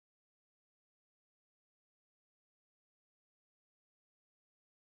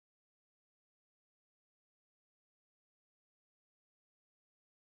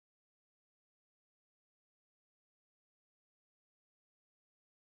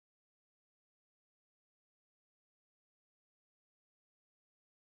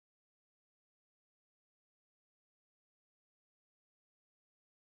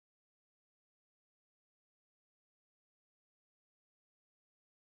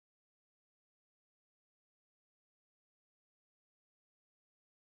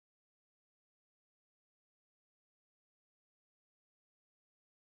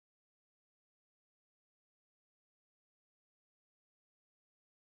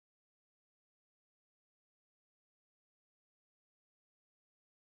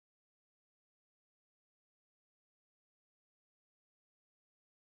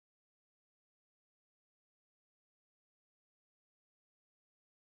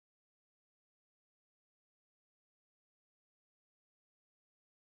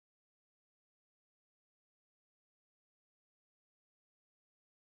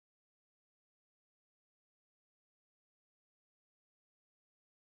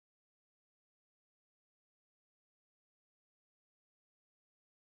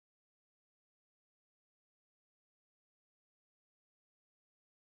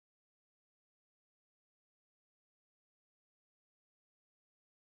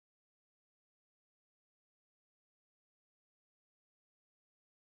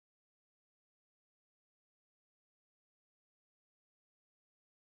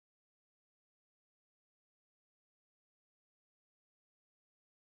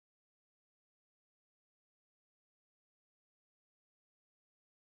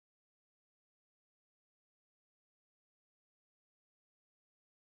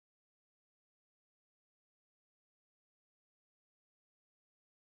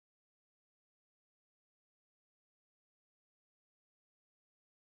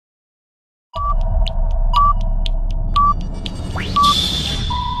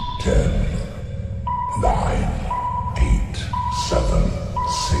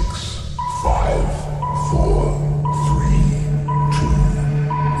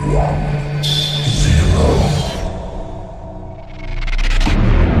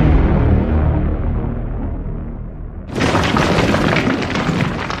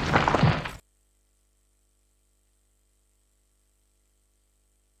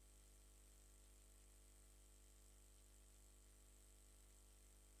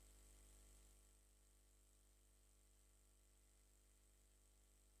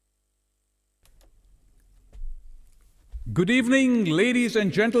Good evening, ladies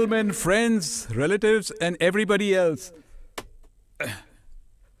and gentlemen, friends, relatives, and everybody else.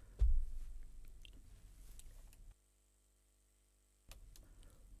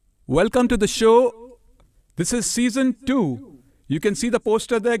 Welcome to the show. This is season 2. You can see the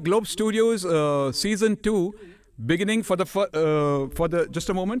poster there, Globe Studios, season 2, beginning for the just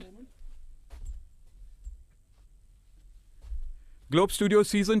a moment. Globe Studios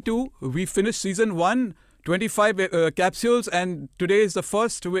season 2. We finished season 1. 25 capsules, and today is the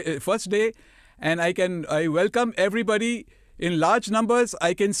first day, and I welcome everybody in large numbers.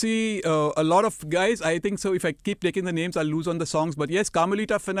 I can see a lot of guys. I think so. If I keep taking the names, I'll lose on the songs. But yes,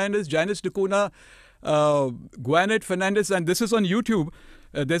 Carmelita Fernandez, Janice Dacuna, Gwanet Fernandez, and this is on YouTube.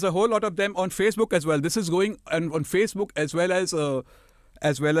 There's a whole lot of them on Facebook as well. This is going on Facebook as well as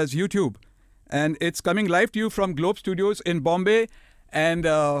YouTube, and it's coming live to you from Globe Studios in Bombay,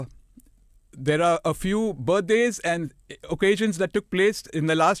 and. There are a few birthdays and occasions that took place in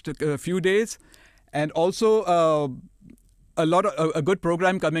the last few days, and also a good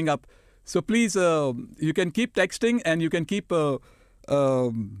program coming up. So please, you can keep texting and you can keep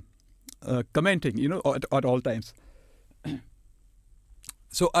commenting, at all times.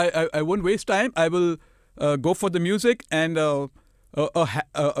 So I won't waste time. I will go for the music, and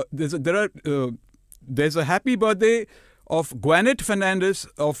there's a happy birthday of Gwanet Fernandez,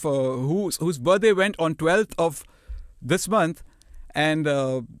 of whose birthday went on 12th of this month, and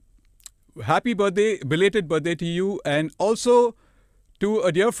happy birthday, belated birthday to you, and also to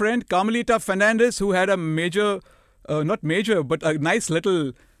a dear friend Carmelita Fernandez, who had a not major, but a nice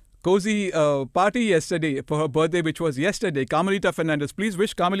little cozy party yesterday for her birthday, which was yesterday. Carmelita Fernandez, please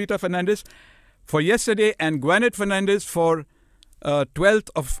wish Carmelita Fernandez for yesterday, and Gwanet Fernandez for 12th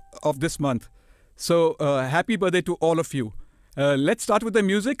of this month. So happy birthday to all of you. Let's start with the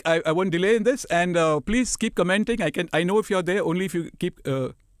music. I won't delay in this, and please keep commenting. I know if you're there only if you keep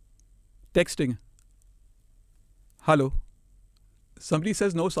texting. Hello. Somebody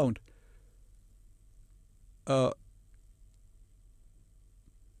says no sound. Hello.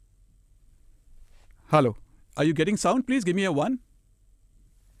 Are you getting sound? Please give me a 1.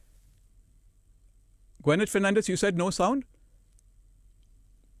 Gwanet Fernandez, you said no sound?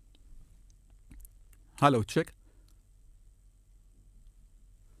 Hello, check.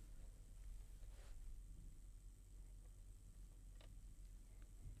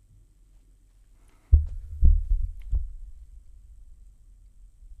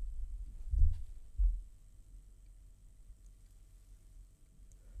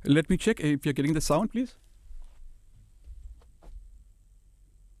 Let me check if you're getting the sound, please.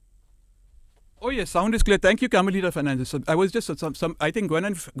 Oh yes, sound is clear. Thank you, Carmelita Fernandez. So I was just I think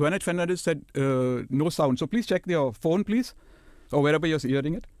Gwanet Fernandez said no sound. So please check your phone, please, or wherever you're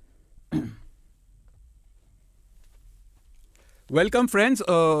hearing it. Welcome, friends.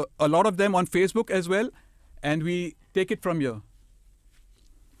 A lot of them on Facebook as well, and we take it from here.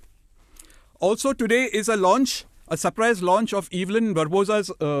 Also, today is a surprise launch of Evelyn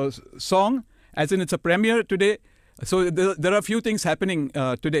Barbosa's song, as in it's a premiere today. So there are a few things happening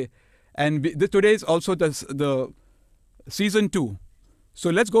today. And today is also the season 2. So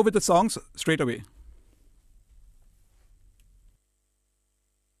let's go with the songs straight away.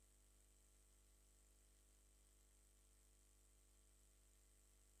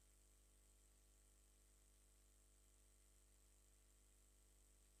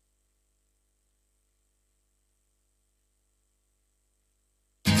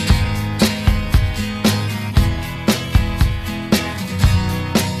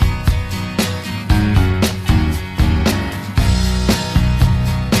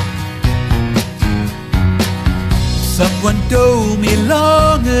 Someone told me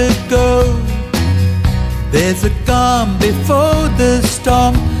long ago, there's a calm before the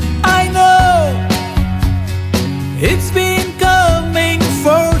storm. I know it's been coming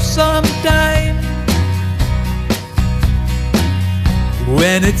for some time.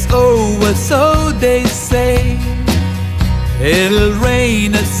 When it's over, so they say, it'll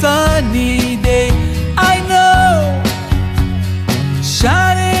rain a sunny day. I know,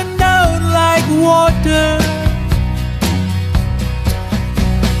 shining down like water.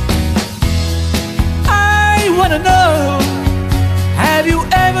 I wanna know, have you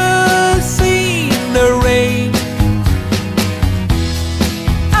ever seen the rain?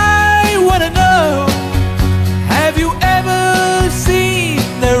 I wanna know, have you ever seen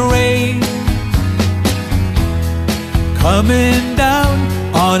the rain coming down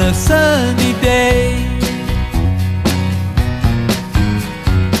on a sunny day?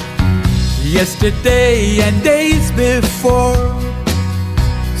 Yesterday and days before,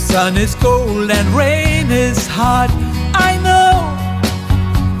 sun is cold and rain is hot. I know,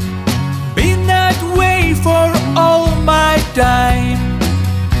 been that way for all my time,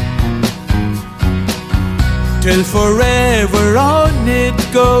 till forever on it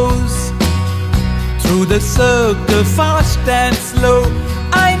goes, through the circle fast and slow.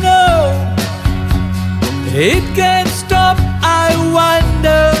 I know it can't stop, I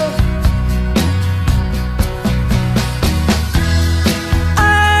wonder.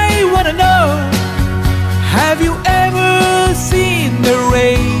 I wanna know, have you ever seen the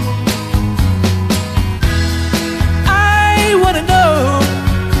rain? I wanna know,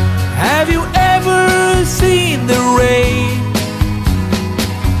 have you ever seen the rain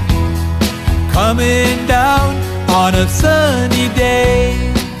coming down on a sunny day?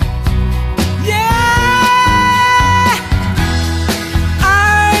 Yeah,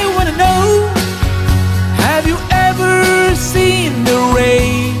 I wanna know, have you ever seen the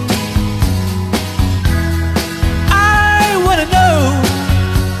rain? I wanna know,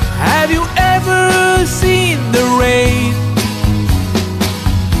 have you ever seen the rain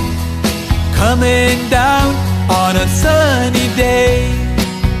coming down on a sunny day?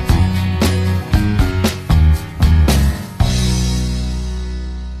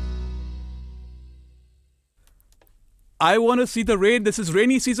 I want to see the rain. This is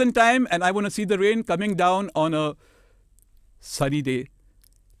rainy season time, and I want to see the rain coming down on a sunny day.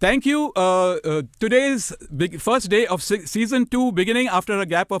 Thank you. Today is first day of season 2, beginning after a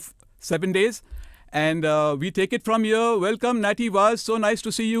gap of 7 days. And we take it from here. Welcome, Natty Vaz. So nice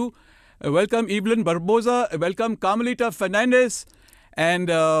to see you. Welcome, Evelyn Barboza. Welcome, Carmelita Fernandez.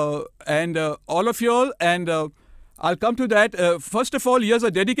 And all of you all. And I'll come to that. First of all, here's a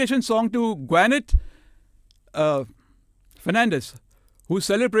dedication song to Gwanet Fernandez, who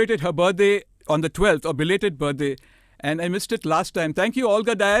celebrated her birthday on the 12th, or belated birthday, and I missed it last time. Thank you,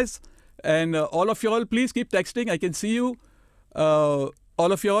 Olga Diaz, and all of y'all. Please keep texting. I can see you, all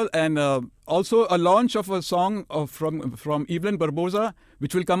of y'all, and also a launch of a song from Evelyn Barboza,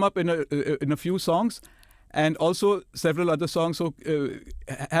 which will come up in a few songs, and also several other songs. So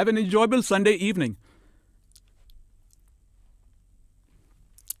have an enjoyable Sunday evening.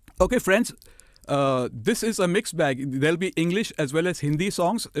 Okay, friends. This is a mixed bag. There'll be English as well as Hindi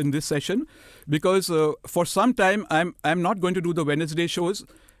songs in this session, because for some time I'm not going to do the Wednesday shows.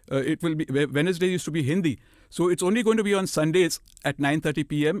 It will be Wednesday used to be Hindi, so it's only going to be on Sundays at 9:30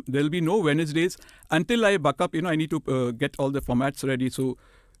 p.m. There'll be no Wednesdays until I buck up. I need to get all the formats ready. So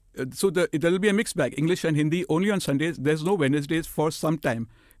there'll be a mixed bag, English and Hindi only on Sundays. There's no Wednesdays for some time,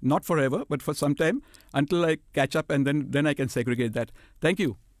 not forever, but for some time until I catch up, and then I can segregate that. Thank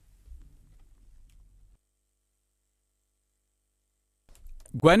you.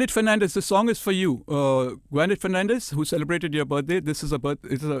 Gwanet Fernandez, this song is for you. Gwanet Fernandez, who celebrated your birthday, this is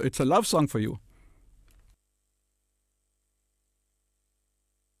it's a love song for you.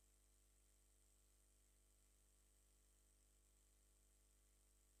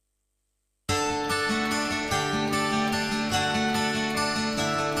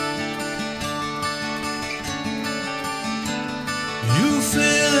 You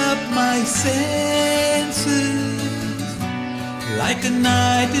fill up my senses like a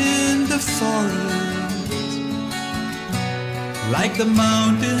night in the forest, like the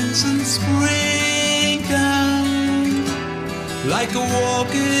mountains in springtime, like a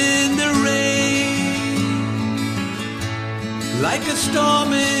walk in the rain, like a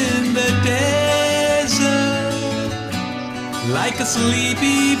storm in the desert, like a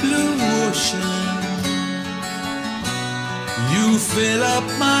sleepy blue ocean. You fill up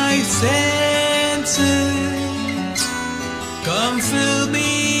my senses. Come fill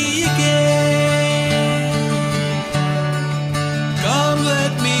me again. Come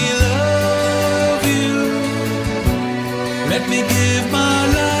let me love you. Let me give my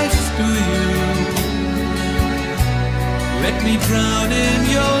life to you. Let me drown in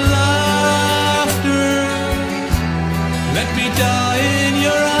your laughter. Let me die in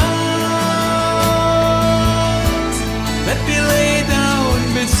your arms. Let me lay down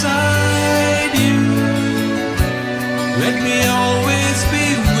beside you. Let me always be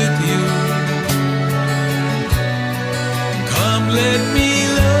with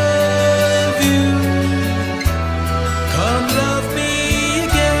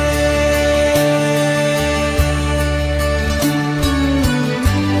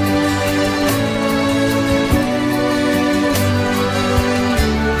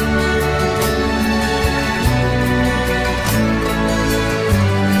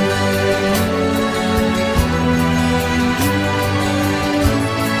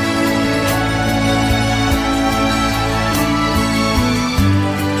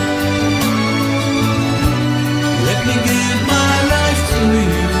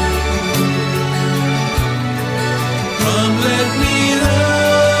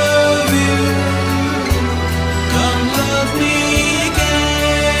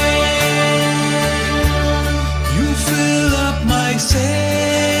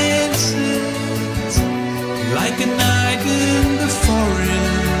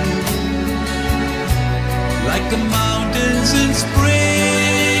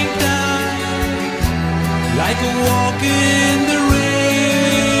walk in the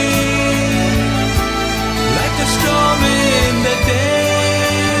rain, like a storm in the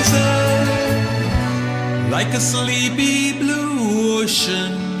desert, like a sleepy blue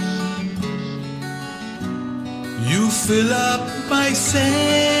ocean. You fill up my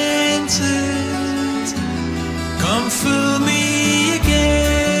senses, come fill me again.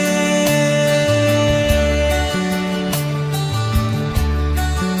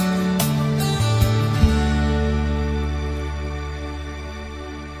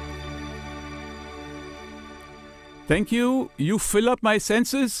 Thank you. You fill up my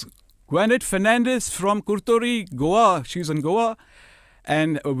senses. Gwyneth Fernandez from Kurtori, Goa. She's in Goa.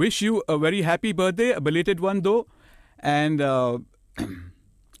 And wish you a very happy birthday, a belated one though. And a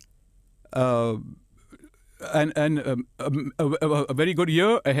very good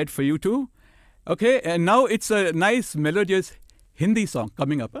year ahead for you too. Okay, and now it's a nice melodious Hindi song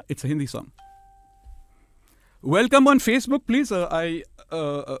coming up. It's a Hindi song. Welcome on Facebook, please.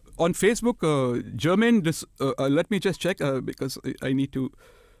 On Facebook, German. Let me just check because I need to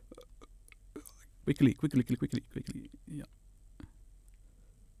quickly. Yeah.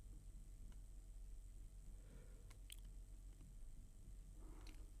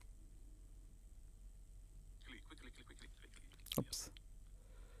 Oops.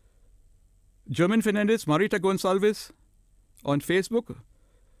 German Fernandez, Marita Gonçalves on Facebook.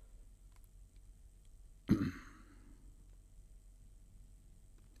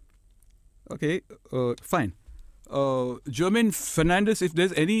 Okay, fine. German Fernandez, if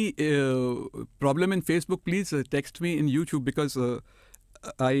there's any problem in Facebook, please text me in YouTube because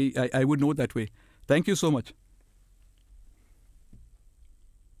I would know that way. Thank you so much.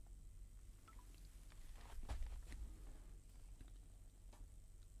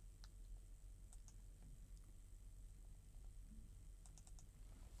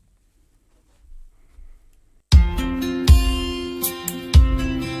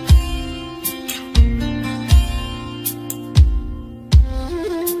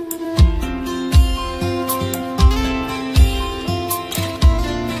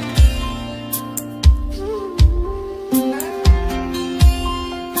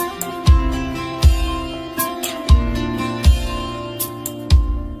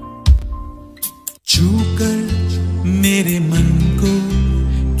 मेरे मन को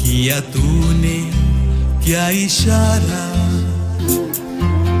किया तूने क्या इशारा,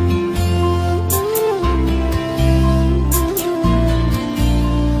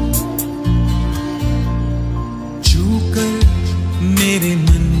 छूकर मेरे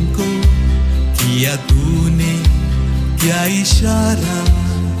मन को किया तूने क्या इशारा,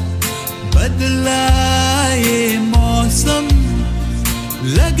 बदला ये मौसम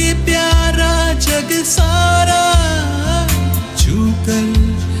लगे प्यारा जग सारा, छूकर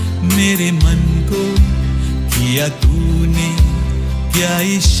मेरे मन को किया तूने क्या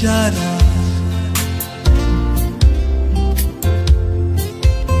इशारा।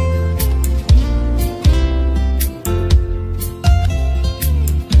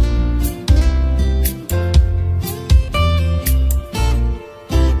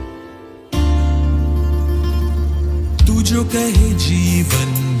 तू जो कहे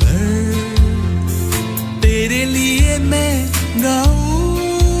जीवन भर तेरे लिए मैं गाऊं,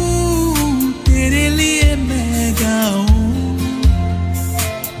 तेरे लिए मैं गाऊं,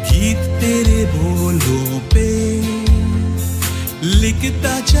 गीत तेरे बोलों पे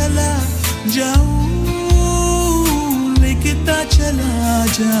लिखता चला जाऊं, लिखता चला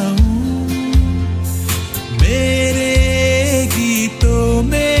जाऊं, मेरे गीतों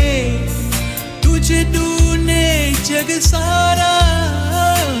में तुझे ढूंढे जग सारा,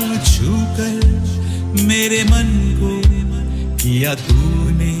 छूकर मेरे मन को किया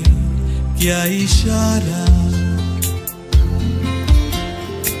तूने क्या इशारा।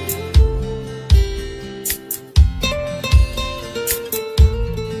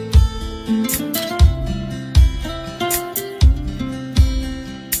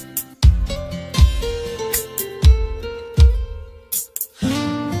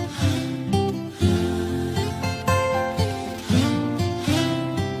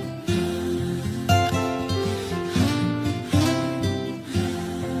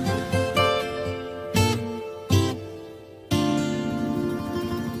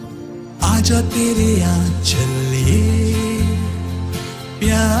 आजा तेरे आंचल ये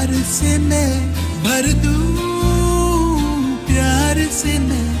प्यार से मैं भर दूं, प्यार से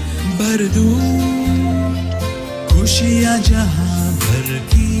मैं भर दूं, खुशियां जहां भर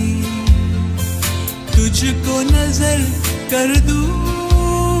की तुझको नजर कर दूं,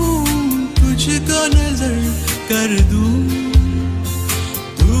 तुझको नजर कर दूं,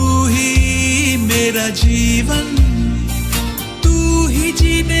 तू ही मेरा जीवन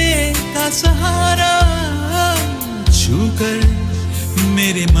जीने का सहारा, छूकर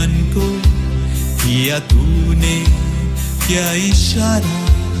मेरे मन को किया तूने क्या इशारा,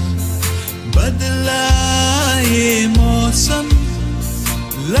 बदला ये मौसम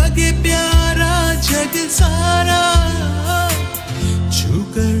लगे प्यारा जग सारा,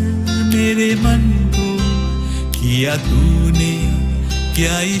 छूकर मेरे मन को किया तूने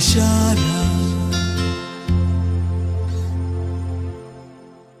क्या इशारा.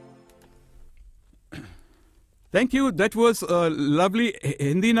 Thank you. That was a lovely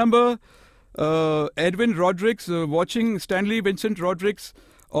Hindi number. Edwin Rodrigues watching Stanley Vincent Rodrigues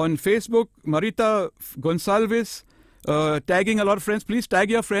on Facebook. Marita Gonsalves tagging a lot of friends. Please tag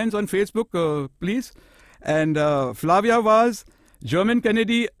your friends on Facebook, please. And Flavia Vaz, German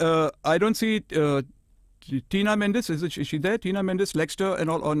Kennedy. I don't see Tina Mendes. Is she there? Tina Mendes, Lexter, and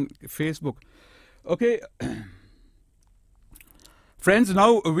all on Facebook. Okay. Friends,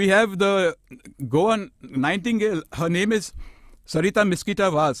 now we have the Goan Nightingale. Her name is Sarita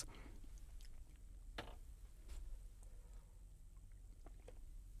Miskita Vaz.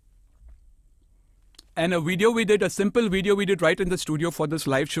 And a video we did, a simple video we did right in the studio for this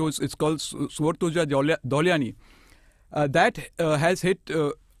live shows. It's called Swar Tuja Dolyani. That has hit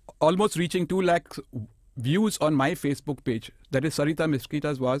almost reaching 2 lakh views on my Facebook page. That is Sarita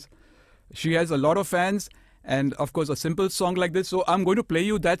Miskita Vaz. She has a lot of fans. And of course, a simple song like this. So I'm going to play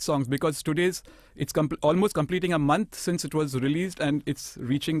you that song because it's almost completing a month since it was released and it's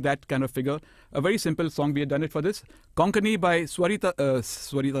reaching that kind of figure. A very simple song. We had done it for this. Konkani by Sarita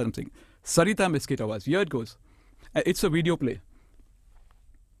Miskita Vaz. Here it goes. It's a video play.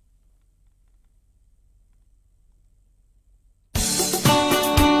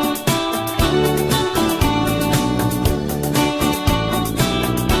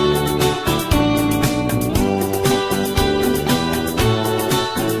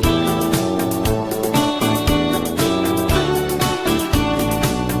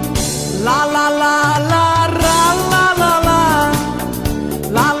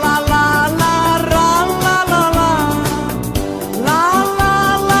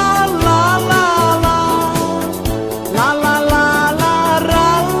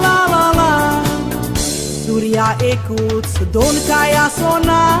 दोन काया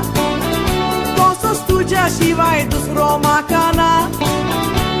सोना तोसोच तुझ्या शिवाय दुसरो म्हाका ना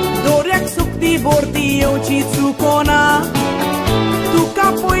दोऱ्याक सुकती बोरती येवची चुकोना तुका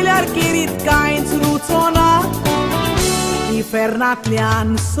पयल्यार केरीत कांयच रुचोना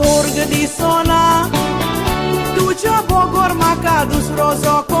इफेर्नांतल्यान स्वर्ग दिसोना तुज्या बोगोर म्हाका दुसरो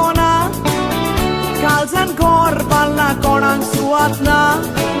जोकोना काळजान घर बालना कोणाक सुवात ना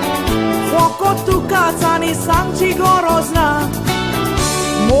Foko tukac ani सांगची गरज ना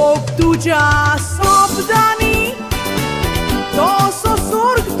मोग तुझ्या शब्दांनी तसो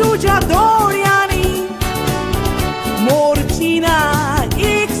स्वर्ग तुझ्या दोळ्यांनी मोरचीना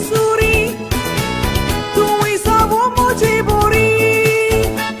एक सुरी तुवें जावो म्हजी बोरी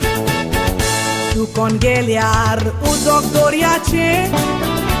चुकोन गेल्यार उदक दर्याचे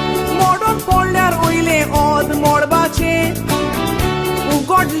मोडून पडल्यार वयले ओद मोडपाचे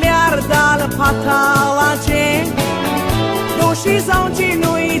उगडल्यार दाल फातालाचे दोशी जावची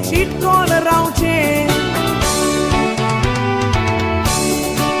न्हय चिटकोन रावचे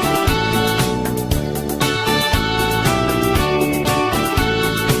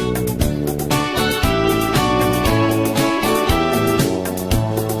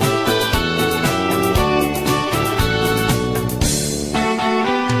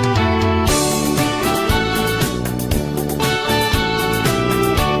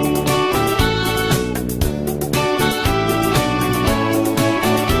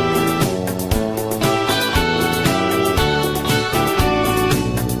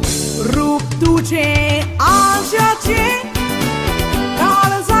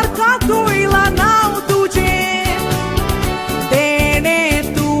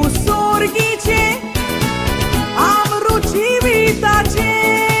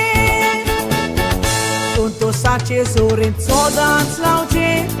Zorin codans lauce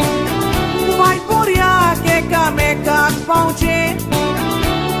Mai poria che cameka pauce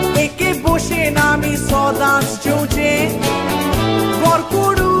E che boshe nami sodans ciuce Vor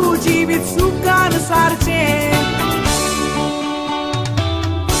kudu jivit sukan sarce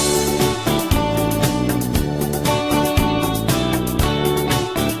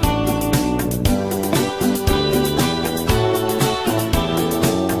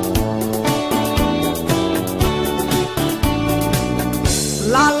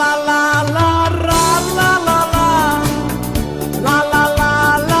la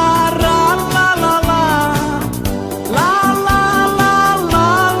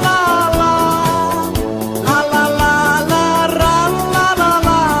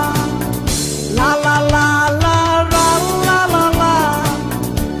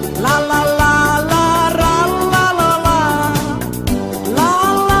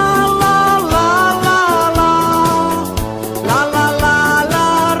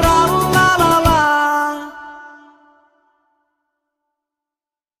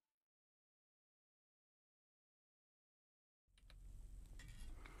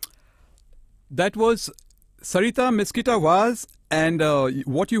That was Sarita Mesquita Vaz, and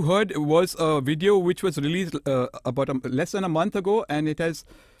what you heard was a video which was released about less than a month ago, and it has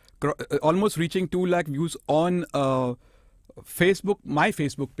almost reaching 2 lakh views on Facebook, my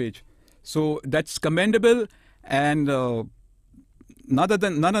Facebook page. So that's commendable, and none other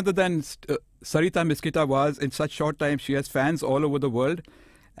than Sarita Mesquita Vaz. In such short time, she has fans all over the world,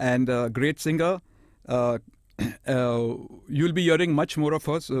 and great singer. You'll be hearing much more of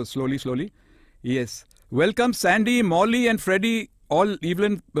her slowly. Yes. Welcome, Sandy, Molly, and Freddie, all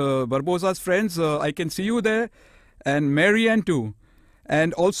Evelyn Barbosa's friends. I can see you there, and Marianne too.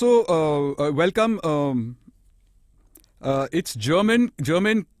 And also welcome. It's German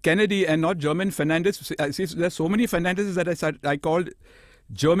Kennedy and not German Fernandez. I see there's so many Fernandezes that I called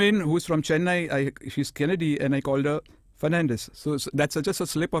German, who's from Chennai. She's Kennedy, and I called her Fernandez. So that's just a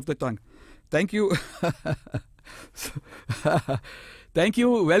slip of the tongue. Thank you. Thank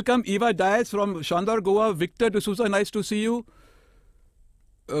you. Welcome, Eva Diaz from Shandar, Goa. Victor D'Souza, nice to see you.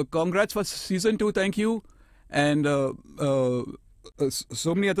 Congrats for season 2. Thank you. And so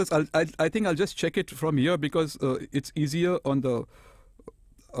many others. I think I'll just check it from here because it's easier on the.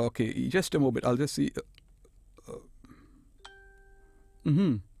 Okay, just a moment. I'll just see.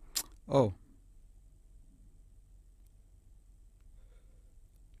 Oh.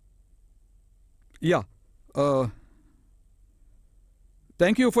 Yeah.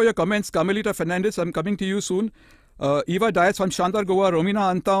 Thank you for your comments, Carmelita Fernandez. I'm coming to you soon. Eva Diaz from Shandar, Goa.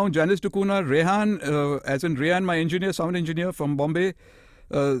 Romina Antaun, Janice Dukuna, Rehan, as in Rehan, my engineer, sound engineer from Bombay,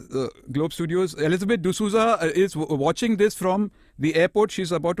 Globe Studios. Elizabeth D'Souza is watching this from the airport.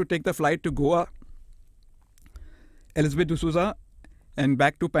 She's about to take the flight to Goa. Elizabeth D'Souza, and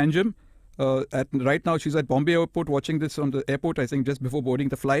back to Panjim. Right now, she's at Bombay Airport watching this from the airport, I think, just before boarding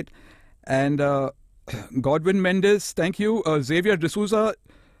the flight. And Godwin Mendes, thank you. Xavier D'Souza,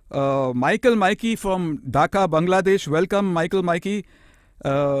 Michael Mikey from Dhaka, Bangladesh. Welcome, Michael Mikey.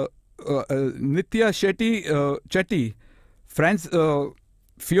 Nitya Chetty,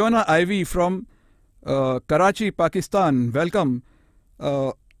 Fiona Ivy from Karachi, Pakistan. Welcome.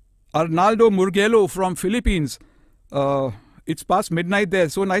 Arnaldo Murguelo from Philippines. It's past midnight there.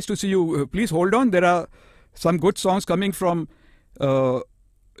 So nice to see you. Please hold on. There are some good songs coming from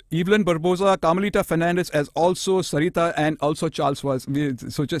Evelyn Barbosa, Carmelita Fernandez, as also Sarita and also Charles Vaz.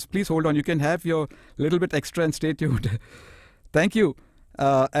 So just please hold on. You can have your little bit extra and stay tuned. Thank you.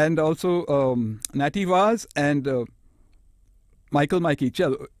 And also Natty Vaz and Michael Mikey.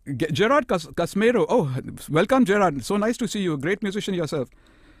 Gerard Casmero. Oh, welcome, Gerard. So nice to see you. Great musician yourself.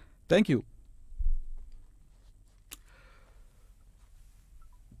 Thank you.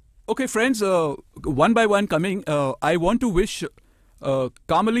 Okay, friends, one by one coming. I want to wish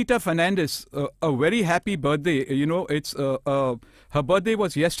Carmelita Fernandez a very happy birthday. You know, it's her birthday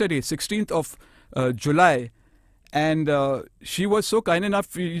was yesterday, 16th of July. And she was so kind enough,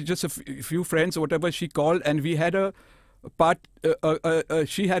 just a few friends or whatever, she called, and we had a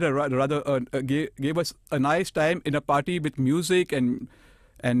she had gave us a nice time in a party with music and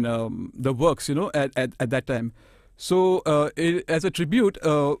the works, you know, at that time. So as a tribute,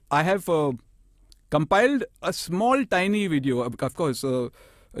 I have compiled a small tiny video. Of course,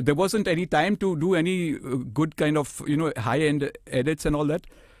 there wasn't any time to do any good kind of, you know, high-end edits and all that.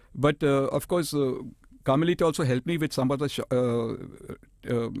 But of course, Carmelita also helped me with some of the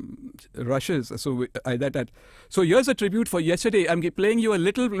rushes. So so here's a tribute for yesterday. I'm playing you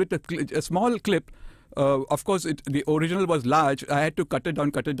a small clip. Of course, the original was large. I had to cut it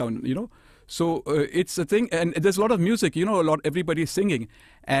down, you know. So it's a thing, and there's a lot of music, you know, everybody's singing.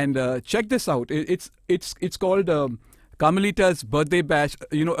 And check this out. It's called Carmelita's Birthday Bash,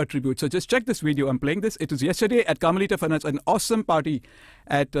 you know, a tribute. So just check this video. I'm playing this. It was yesterday at Carmelita Fernandez, an awesome party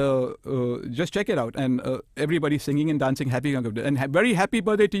at, just check it out. And everybody singing and dancing, happy birthday. And very happy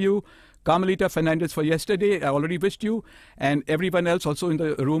birthday to you, Carmelita Fernandez, for yesterday. I already wished you. And everyone else also in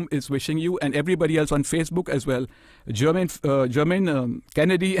the room is wishing you. And everybody else on Facebook as well. German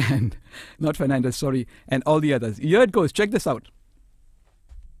Kennedy and, not Fernandez, sorry. And all the others. Here it goes. Check this out.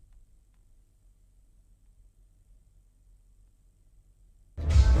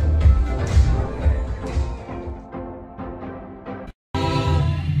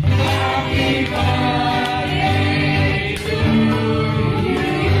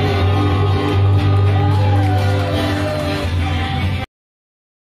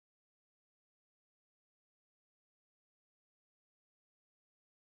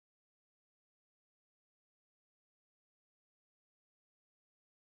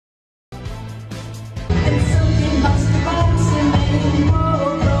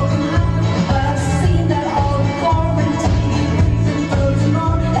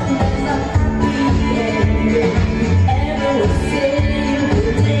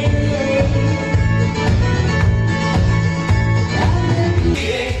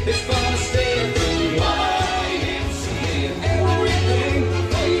 It's gonna stay the YMCA and everything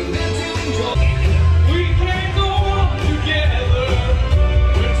for you men to enjoy. We can go on together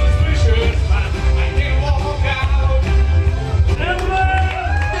with suspicious man. I can walk out. Never.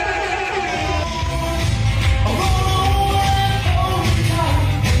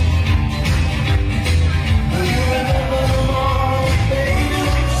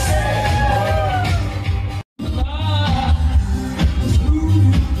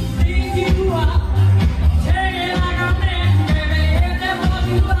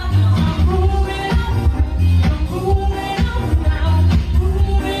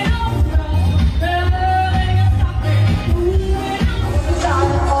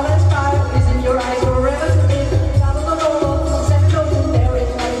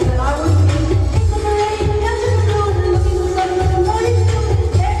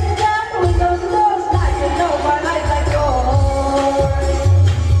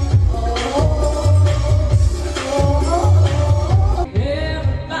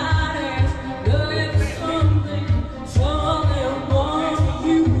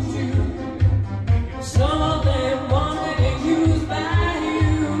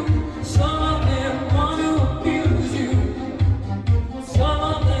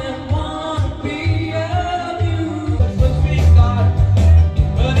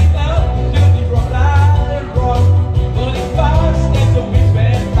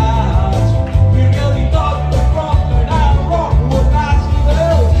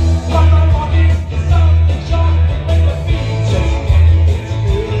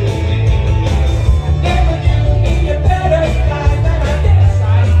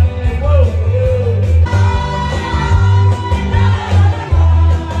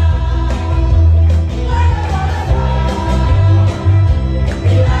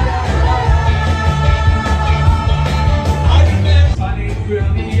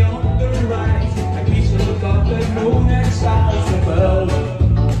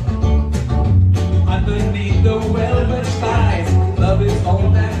 Underneath the velvet skies, love is all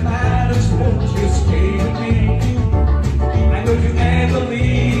that matters. Won't you stay with me? I know you never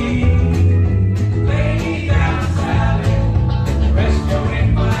leave. Lay me down, Sally. Rest you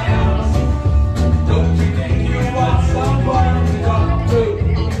in my arms. Don't you think you want someone to talk to?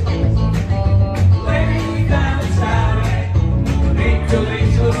 Lay me down, Sally. Make your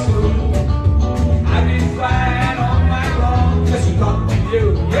legs so soon. I've been flying all night long just to talk with you.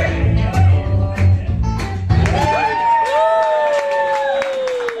 Yeah.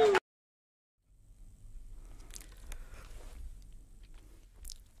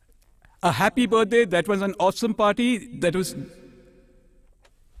 A happy birthday. That was an awesome party. That was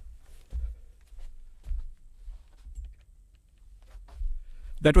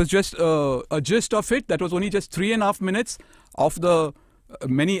just a gist of it. That was only just 3.5 minutes of the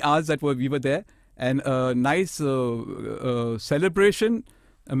many hours that we were there, and a nice celebration,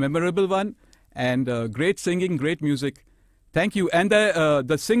 a memorable one, and great singing, great music. Thank you. And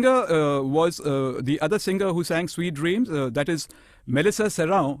the singer was the other singer who sang Sweet Dreams. That is Melissa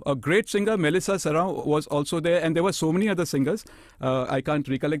Serrao, a great singer. Melissa Serrao was also there, and there were so many other singers. I can't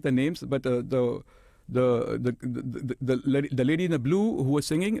recollect the names, but the lady in the blue who was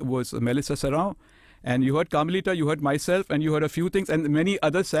singing was Melissa Serrao. And you heard Carmelita, you heard myself, and you heard a few things, and many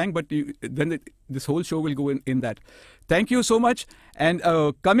others sang, but this whole show will go in that. Thank you so much. And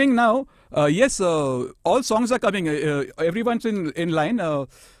coming now, yes, all songs are coming. Everyone's in line.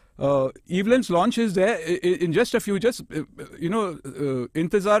 Evelyn's launch is there in just a few,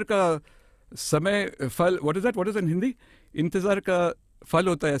 Intezar ka samay phal, what is that? What is it in Hindi? Intezar ka phal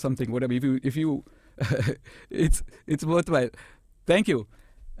hota hai, something, whatever. If you it's worthwhile. Thank you.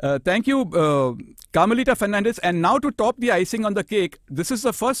 Thank you, Carmelita Fernandez. And now to top the icing on the cake, this is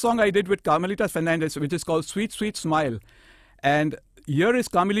the first song I did with Carmelita Fernandez, which is called Sweet, Sweet Smile. And here is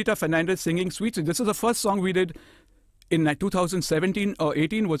Carmelita Fernandez singing Sweet. This is the first song we did in 2017 or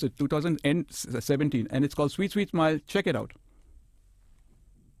 18, was it? 2017. And it's called Sweet, Sweet Smile. Check it out.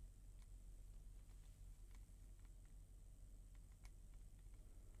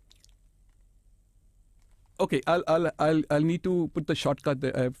 Okay, I'll need to put the shortcut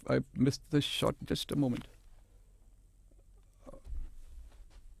there. I've missed the shot. Just a moment.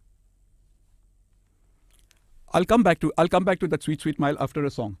 I'll come back to that Sweet, Sweet Smile after a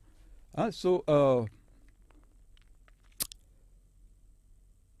song.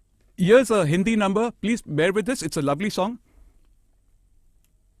 Here's a Hindi number. Please bear with this. It's a lovely song.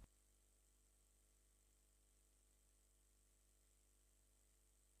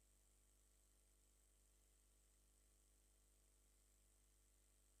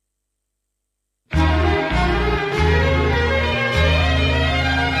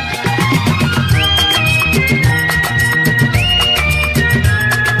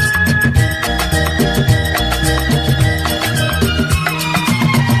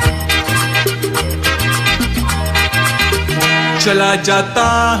 चला जाता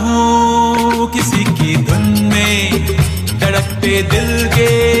हूँ किसी की धुन में, धड़कते दिल के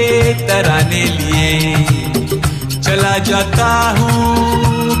तराने लिए। चला जाता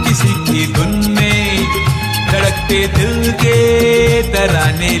हूँ किसी की धुन में, धड़कते दिल के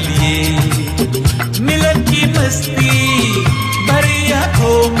तराने लिए। मिलन की मस्ती भरी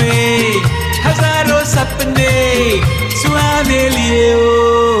आँखों में, हजारों सपने सुहाने लिए।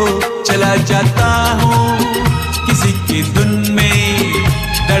 ओ चला जाता हूँ किसी की धुन में,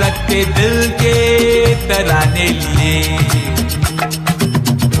 धड़कते दिल के तराने लिए।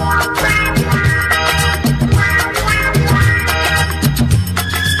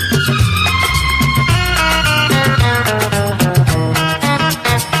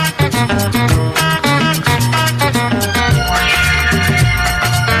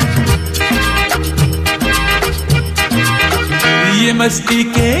 ये मस्ती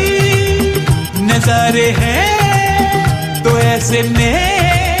के नजारे हैं तो ऐसे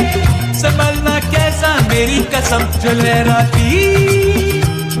में संभलना कैसा मेरी कसम। जो लहराती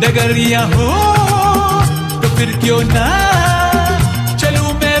डगरिया हो तो फिर क्यों ना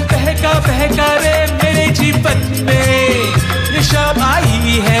चलूं मैं बहका बहका रे मेरे जीवन में। ये शाम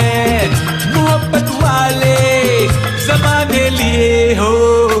आई है मोहब्बत वाले ज़माने लिए। हो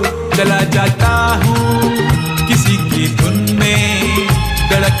चला जाता हूँ किसी की धुन में,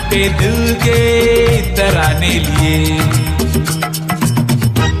 धड़कते दिल के तराने लिए।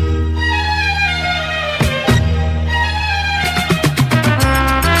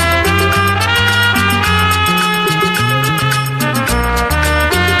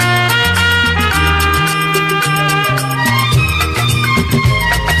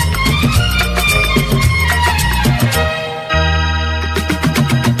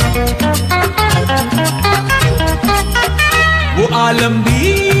 वो आलम भी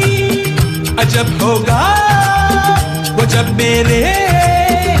अजब होगा वो जब मेरे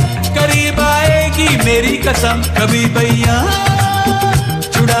करीब आएगी मेरी कसम। कभी भैया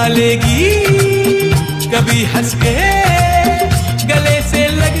छुड़ा लेगी, कभी हंस के गले से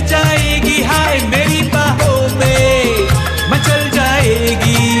लग जाएगी। हाय मेरी बाहों में मचल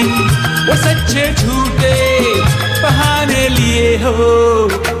जाएगी। वो सच्चे झूठे बहाने लिए। हो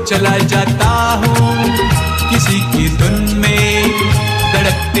चला जाता हूँ किसी की धुन में,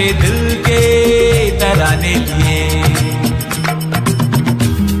 धड़कते दिल के तराने लिए।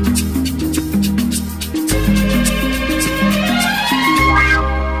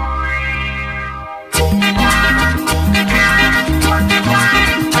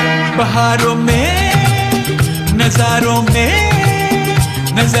 बहारों में नजारों में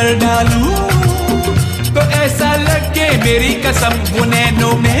नजर डालूं तो ऐसा लगे मेरी कसम। वो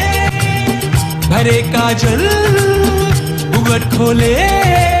नैनों में भरे काजल घूंघट खोले,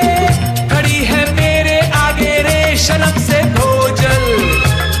 खड़ी है मेरे आगे रे शर्म से भोजल।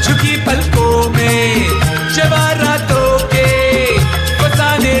 झुकी पलकों में जवारातों के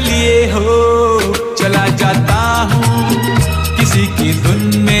फसाने लिए। हो चला जाता हूँ किसी की धुन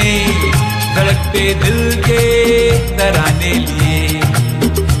में, धड़कते दिल के तराने लिए।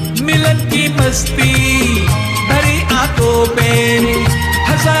 मिलन की मस्ती भरी आंखों में,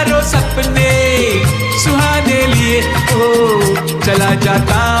 हजारों सपने सुहाने लिए। ओ चला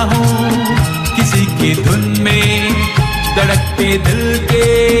जाता हूँ किसी की धुन में, धड़कते दिल के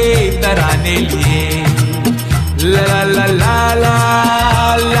तराने लिए। ला ला ला ला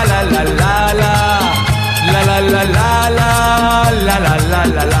ला ला ला ला ला ला ला ला ला ला ला ला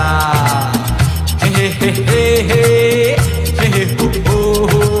ला ला। हे हे हे हे हे हे हो हो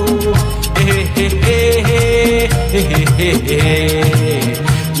हे हे हे हे हे हे हे।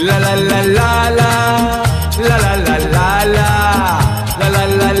 La la la la la la la la la la la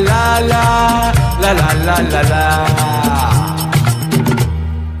la la la la la la la la.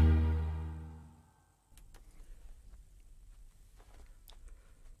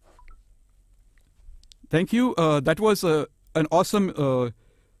 Thank you. That was an awesome.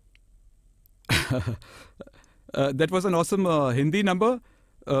 That was an awesome Hindi number,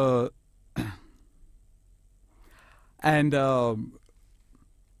 and.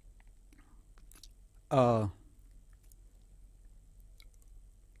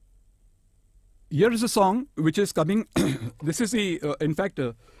 Here is a song which is coming. This is the, in fact,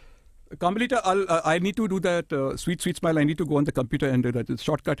 Kamalita, I need to do that sweet, sweet smile. I need to go on the computer and do that. The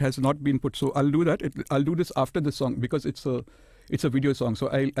shortcut has not been put, so I'll do that. I'll do this after the song because it's a video song, so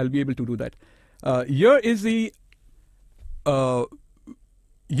I'll be able to do that. Here is the,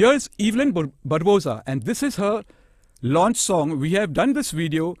 here's Evelyn Barbosa, and this is her launch song. We have done this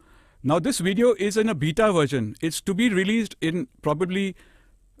video. Now this video is in a beta version. It's to be released in probably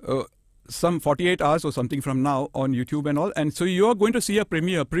some 48 hours or something from now on YouTube and all. And so you are going to see a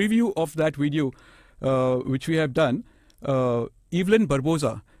preview of that video, which we have done. Evelyn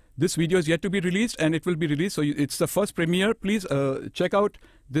Barboza. This video is yet to be released, and it will be released. So it's the first premiere. Please check out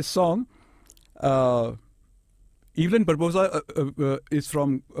this song. Evelyn Barboza is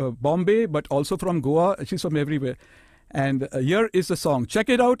from Bombay, but also from Goa. She's from everywhere. And here is the song. Check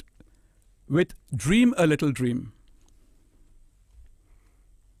it out with Dream a Little Dream.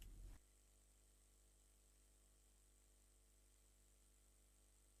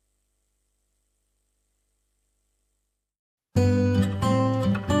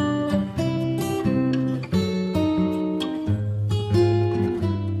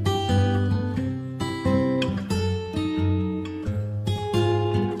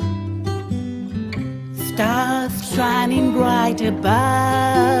 Stars shining bright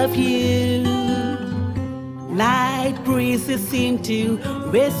above you. Night breezes seem to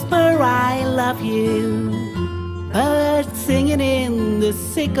whisper, I love you. Birds singing in the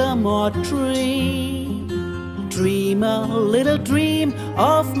sycamore tree. Dream a little dream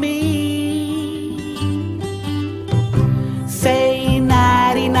of me. Say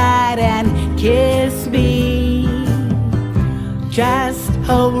nighty night and kiss me. Just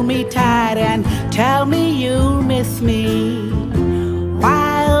hold me tight and tell me you miss me.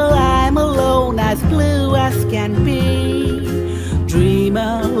 While I'm alone, as blue as can be. Dream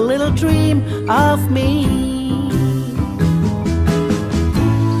a little dream of me.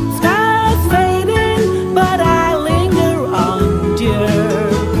 Stars fading, but I linger on,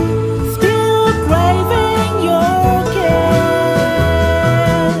 dear. Still craving your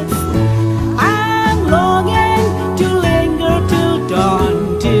kiss. I'm longing to linger till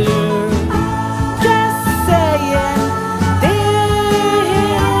dawn, dear. Just saying this.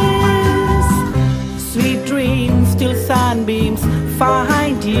 Sweet dreams till sunbeams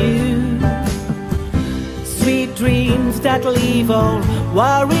find you. Sweet dreams that leave all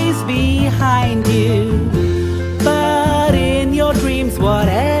worries behind you. But in your dreams,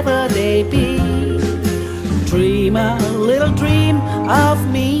 whatever they be, dream a little dream of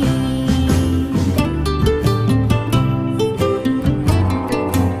me.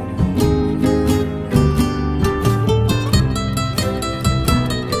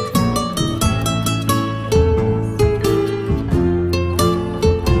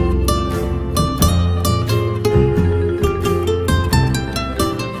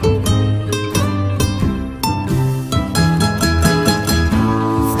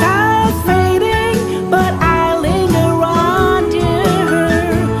 Stars fading, but I linger on,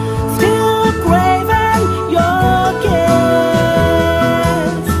 dear. Still craving your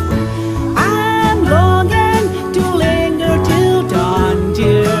kiss. I'm longing to linger till dawn,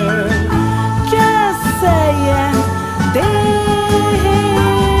 dear. Just saying this.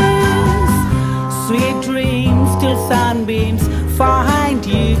 Sweet dreams till sunbeams find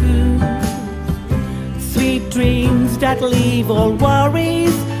you. Sweet dreams that leave all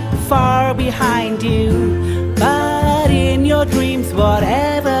worries far behind you. But in your dreams,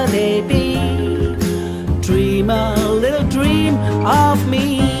 whatever they be, dream a little dream of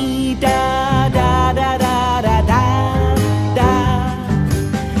me. Da da da da da da da.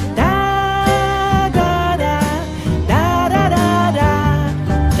 Da da da da da da da.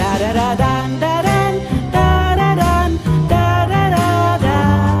 Da da da da da da da da da da da da.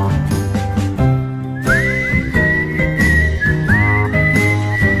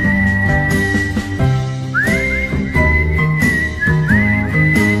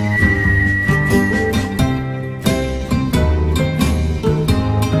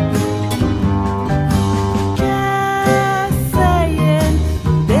 Just saying this.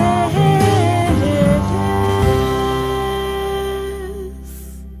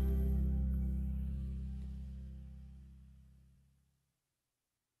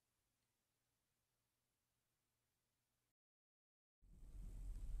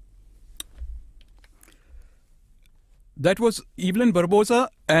 That was Evelyn Barboza,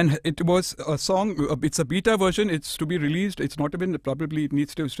 and it was a song. It's a beta version. It's to be released. It's not even, probably it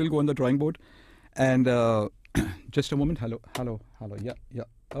needs to still go on the drawing board. And just a moment. Hello. Yeah.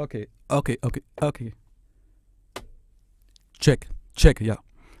 Okay. Check. Yeah.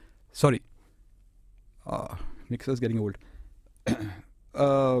 Sorry. Mixer's getting old.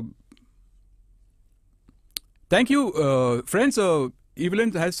 Thank you, friends.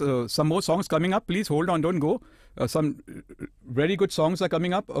 Evelyn has some more songs coming up. Please hold on, don't go. Some very good songs are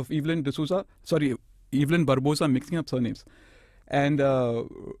coming up of Evelyn D'Souza. Sorry, Evelyn Barboza. I'm mixing up surnames. And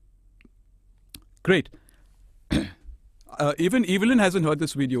great. Even Evelyn hasn't heard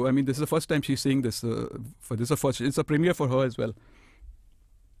this video. I mean, this is the first time she's seeing this. It's a premiere for her as well.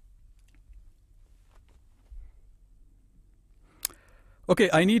 Okay,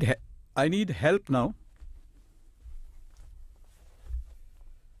 I need help now.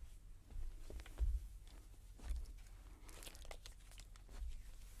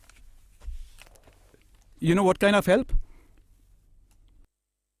 You know what kind of help?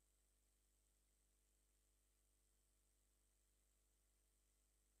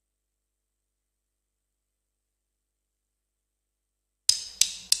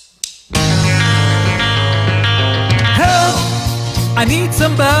 Help! I need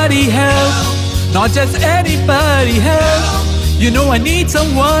somebody help. Not just anybody help. You know I need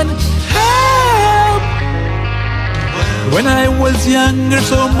someone help. When I was younger,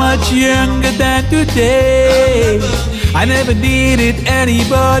 so much younger than today, I never needed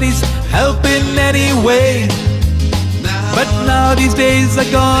anybody's help in any way. But now these days are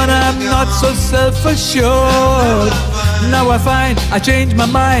gone, I'm not so self-assured. Now I find I changed my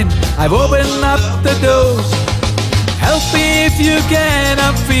mind, I've opened up the doors. Help me if you can,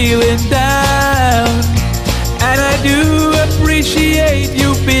 I'm feeling down, and I do appreciate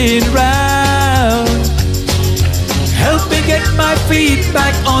you being round. Help me get my feet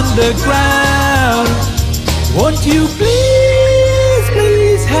back on the ground. Won't you please,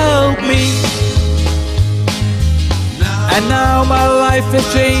 please help me? And now my life has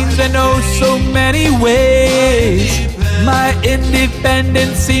changed in oh so many ways. My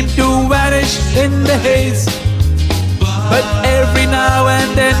independence seemed to vanish in the haze. But every now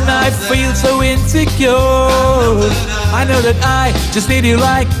and then I feel so insecure. I know that I just need you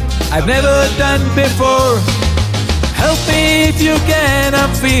like I've never done before. Help me if you can, I'm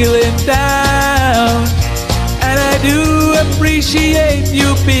feeling down, and I do appreciate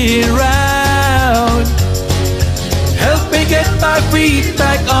you being around. Help me get my feet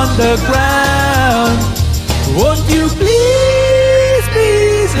back on the ground. Won't you please,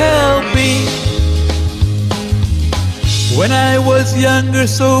 please help me? When I was younger,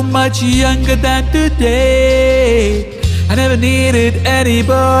 so much younger than today, I never needed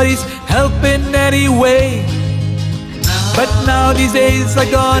anybody's help in any way. But now these days are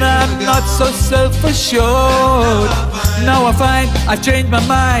gone, I'm not so self-assured. Now I find I've changed my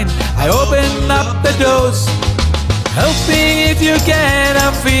mind, I open up the doors. Help me if you can,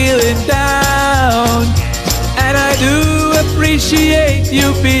 I'm feeling down, and I do appreciate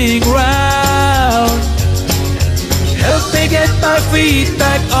you being round. Help me get my feet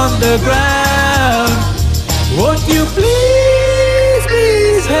back on the ground. Won't you please,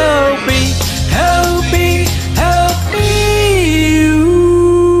 please help me, help me, help me.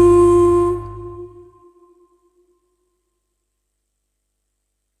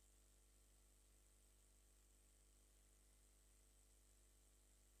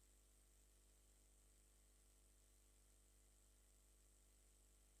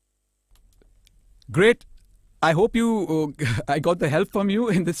 Great. I hope you, I got the help from you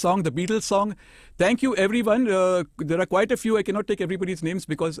in this song, the Beatles song. Thank you, everyone. There are quite a few. I cannot take everybody's names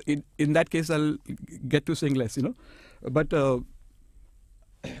because in that case, I'll get to sing less, you know. But on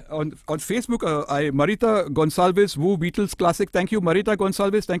Facebook, Marita Gonsalves, Woo Beatles Classic. Thank you, Marita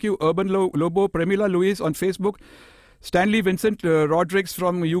Gonsalves. Thank you, Urban Lobo, Premila Louise on Facebook. Stanley Vincent Rodrigues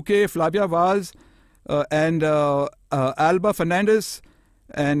from UK, Flavia Vaz, and Alba Fernandez,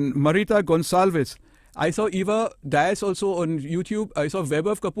 and Marita Gonsalves. I saw Eva Dias also on YouTube. I saw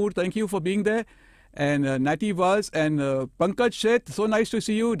Vaibhav Kapoor. Thank you for being there. And Nati Vaz and Pankaj Sheth. So nice to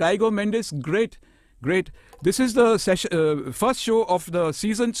see you. Daigo Mendes. Great. Great. This is the first show of the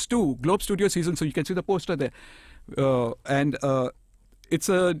seasons 2, Globe Studio season. So you can see the poster there. And it's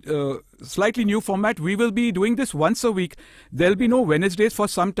a slightly new format. We will be doing this once a week. There'll be no Wednesdays for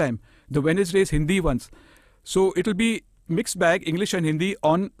some time. The Wednesdays Hindi ones. So it'll be mixed bag, English and Hindi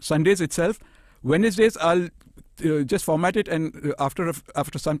on Sundays itself. Wednesdays I'll just format it, and after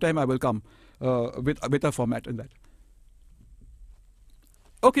some time I will come with a format in that.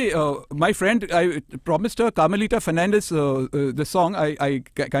 Okay, my friend, I promised her Carmelita Fernandez the song. I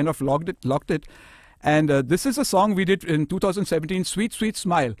kind of locked it, and this is a song we did in 2017, Sweet Sweet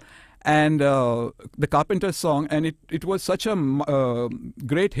Smile, and the Carpenters song, and it was such a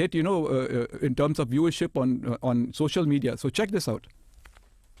great hit, you know, in terms of viewership on social media. So check this out.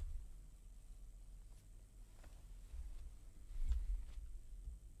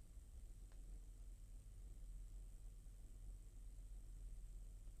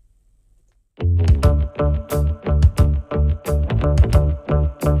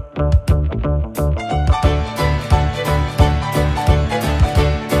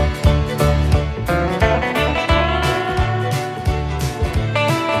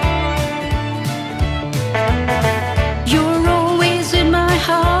 You're always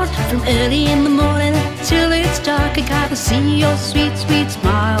your sweet, sweet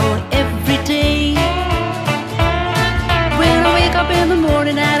smile every day. When I wake up in the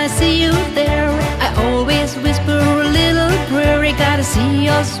morning and I see you there, I always whisper a little prayer. I gotta see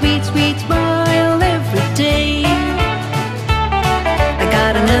your sweet, sweet smile every day. I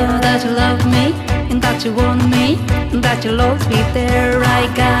gotta know that you love me, and that you want me, and that you'll always be there. I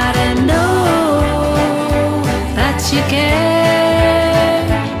gotta know that you care,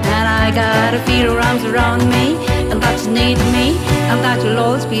 and I gotta feel your arms around me, and that you need me, and that you'll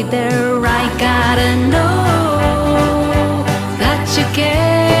always be there. I gotta know that you care.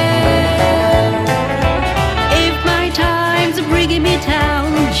 If my times are bringing me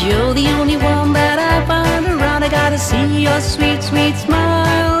down, you're the only one that I find around. I gotta see your sweet, sweet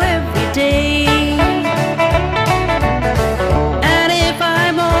smile every day. And if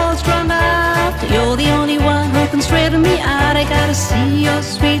I'm all strung out, you're the only one who can straighten me out. I gotta see your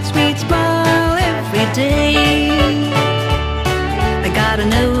sweet, sweet smile every day. I gotta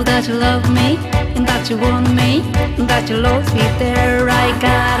know that you love me, and that you want me, and that you'll always be there. I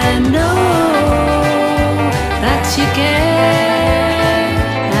gotta know that you care,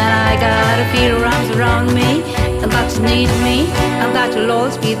 and I gotta feel your arms around me, and that you need me, and that you'll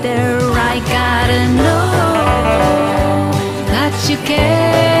always be there. I gotta know that you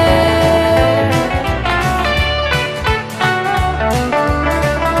care.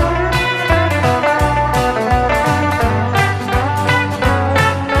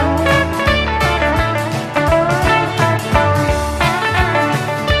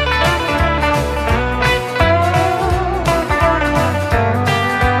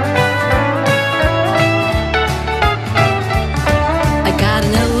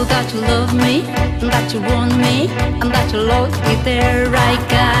 That you want me, and that you'll always be there. I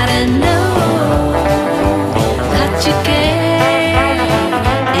gotta know that you care,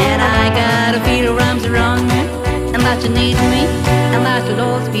 and I gotta feel your arms around me, and that you need me, and that you'll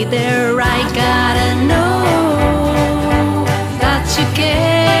always be there. I gotta know that you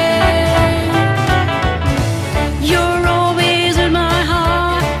care. You're always in my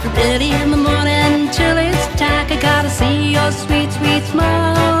heart, from early in the morning till it's dark. I gotta see your sweet, sweet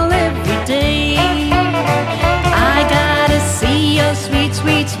smile every day. I gotta see your sweet,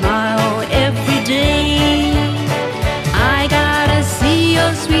 sweet smile every day. I gotta see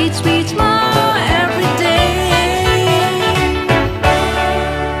your sweet, sweet smile every day.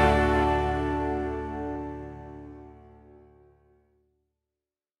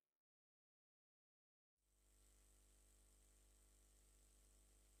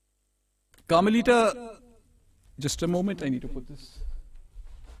 Carmelita, just a moment, I need to put this.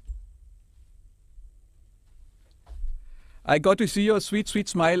 I got to see your sweet, sweet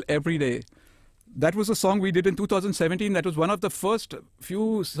smile every day. That was a song we did in 2017. That was one of the first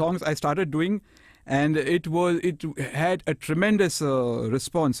few songs I started doing, and it had a tremendous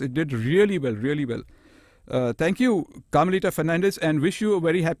response. It did really well, really well. Thank you, Carmelita Fernandez, and wish you a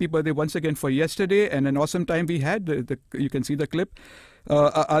very happy birthday once again for yesterday and an awesome time we had. You can see the clip.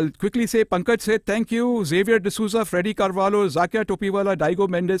 I'll quickly say, Pankaj said thank you, Xavier D'Souza, Freddy Carvalho, Zakia Topiwala, Daigo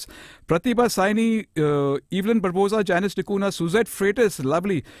Mendes, Pratibha Saini, Evelyn Barbosa, Janice Decuna, Suzette Freitas,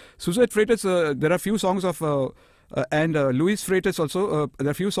 lovely. Suzette Freitas, there are a few songs of, and Luis Freitas also, there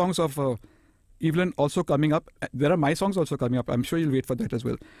are a few songs of Evelyn also coming up. There are my songs also coming up. I'm sure you'll wait for that as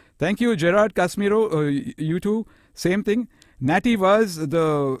well. Thank you, Gerard Casimiro, you too, same thing. Natty was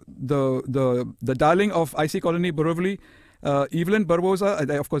the darling of IC Colony Borivali. Evelyn Barbosa,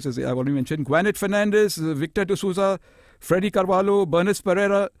 of course, as I've already mentioned, Gwanet Fernandez, Victor D'Souza, Freddy Carvalho, Bernice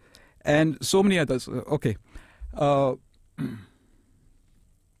Pereira, and so many others. Okay.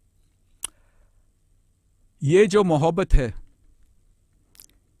 ये जो मोहब्बत है,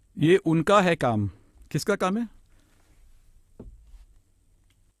 ये उनका है काम. किसका काम है?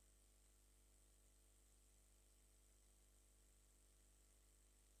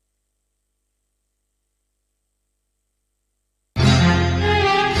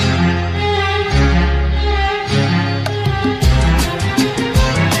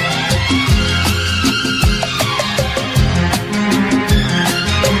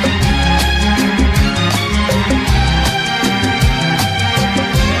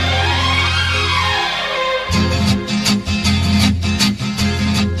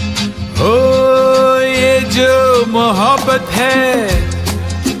 मोहब्बत है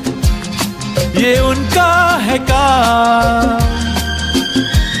ये उनका है काम,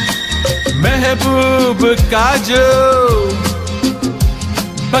 महबूब का जो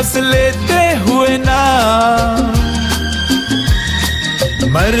बस लेते हुए नाम,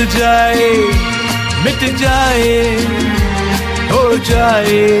 मर जाए मिट जाए हो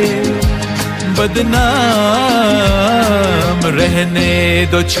जाए बदनाम रहने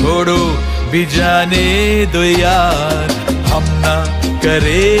दो, छोड़ो भी जाने दो यार, हम ना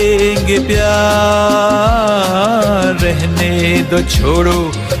करेंगे प्यार। रहने दो, छोड़ो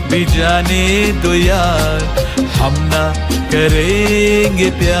भी जाने दो यार, हम ना करेंगे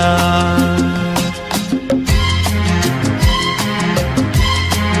प्यार।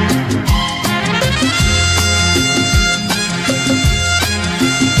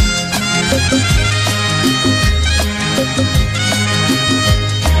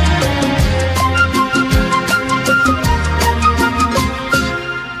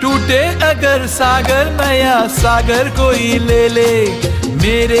 अगर सागर नया सागर कोई ले ले,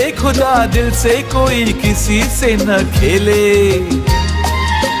 मेरे खुदा दिल से कोई किसी से न खेले।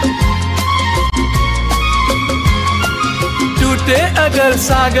 टूटे अगर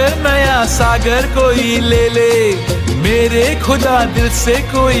सागर नया सागर कोई ले ले, मेरे खुदा दिल से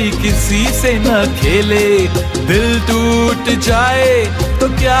कोई किसी से न खेले। दिल टूट जाए तो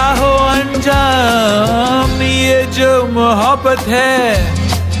क्या हो अंजाम, ये जो मोहब्बत है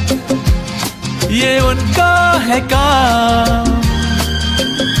ये उनका है काम।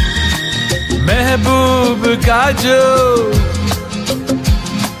 महबूब का जो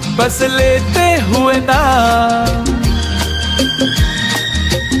बस लेते हुए नाम,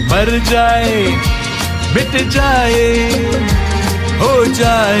 मर जाए मिट जाए हो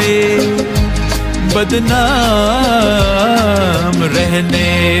जाए बदनाम। रहने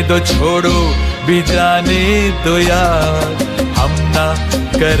दो, छोड़ो भी जाने दो यार, हम ना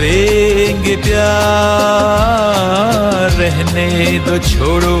करेंगे प्यार। रहने दो,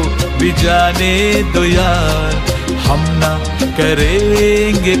 छोड़ो भी जाने दो यार, हम ना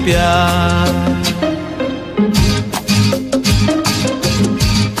करेंगे प्यार।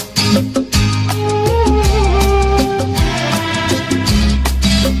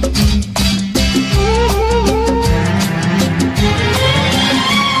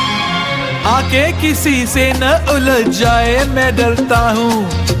 आके किसी से न उलझ जाए मैं डरता हूँ,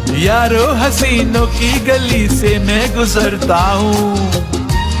 यारो हसीनों की गली से मैं गुजरता हूँ।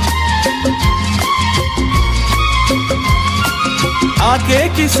 आके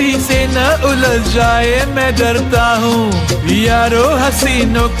किसी से न उलझ जाए मैं डरता हूँ, यारो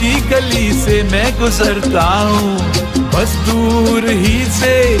हसीनों की गली से मैं गुजरता हूँ। बस दूर ही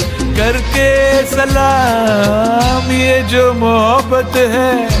से करके सलाम, ये जो मोहब्बत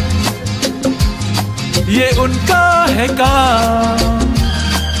है ये उनका है काम।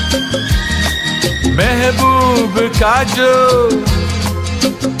 महबूब का जो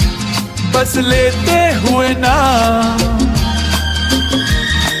बस लेते हुए नाम,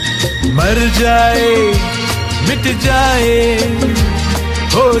 मर जाए मिट जाए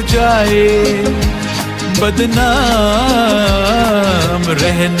हो जाए बदनाम।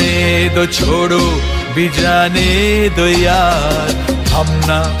 रहने दो, छोड़ो भी जाने दो यार, हम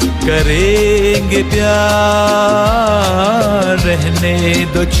ना करेंगे प्यार। रहने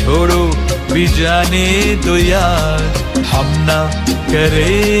दो, छोड़ो भी जाने दो यार, हम ना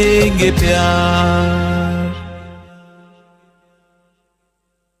करेंगे प्यार।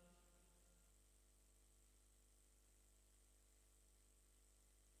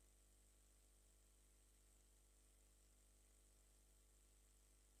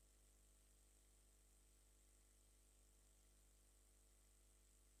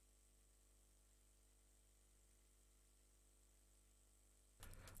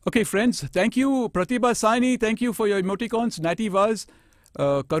 Okay, friends, thank you, Pratibha Saini. Thank you for your emoticons. Natty Vaz,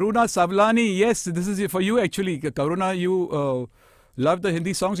 Karuna Savlani. Yes, this is for you actually. Karuna, you love the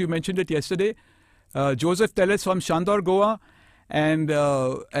Hindi songs. You mentioned it yesterday. Joseph Teles from Shandor, Goa, and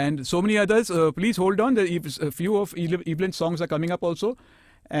so many others. Please hold on. A few of Evelyn's songs are coming up also.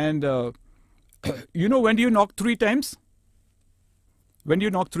 And you know, when do you knock 3 times? When do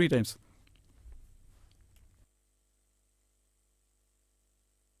you knock 3 times?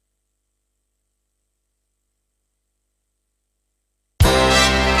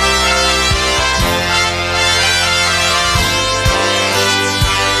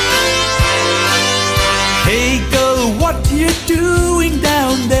 What you doing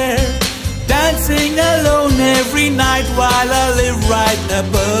down there? Dancing alone every night while I live right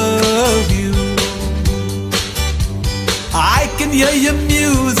above you. I can hear your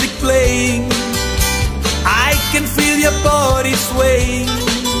music playing, I can feel your body swaying.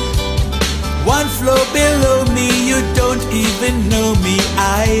 One floor below me, you don't even know me,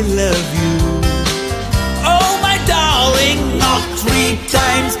 I love you. Oh my darling, knock 3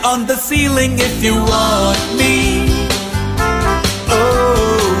 times on the ceiling if you want me.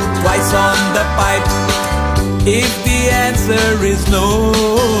 Oh, twice on the pipe if the answer is no.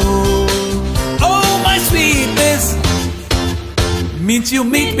 means you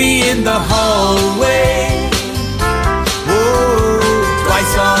meet me in the hallway. Oh,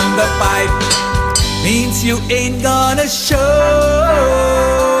 twice on the pipe means you ain't gonna show.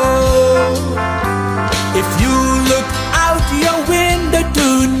 If you look out your window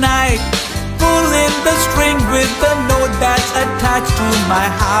tonight, pulling the string with the note that's attached to my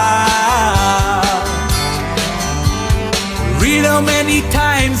heart. Read how many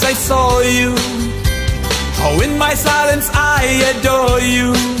times I saw you, how in my silence I adore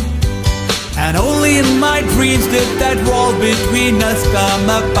you, and only in my dreams did that wall between us come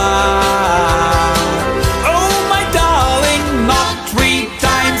apart. Oh my darling, knock 3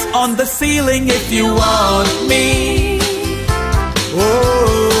 times on the ceiling if you want me.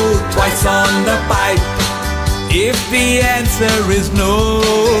 Oh, twice on the pipe if the answer is no.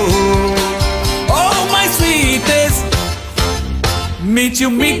 Oh my sweetest, meet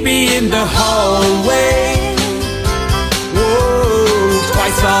me in the hallway. Oh,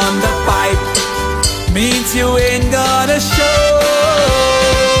 twice on the pipe means you ain't gonna show.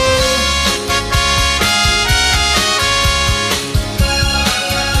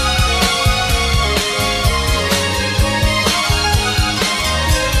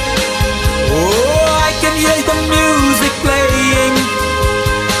 Hear the music playing,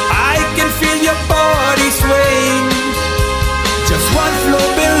 I can feel your body swaying. Just one floor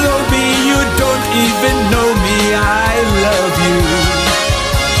below me, you don't even know me, I love you.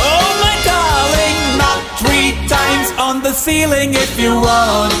 Oh my darling, knock 3 times on the ceiling if you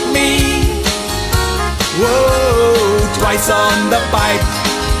want me. Whoa, twice on the pipe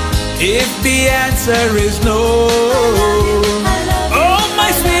if the answer is no. Oh my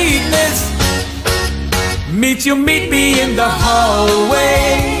sweetness, meet me in the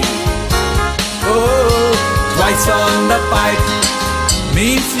hallway. Oh, twice on the pipe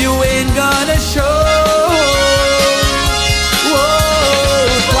means you ain't gonna show.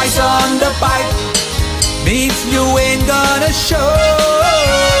 Whoa, twice on the pipe means you ain't gonna show.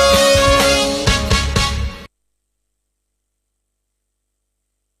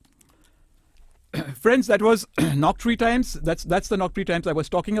 Friends, that was knock 3 times. That's the knock 3 times I was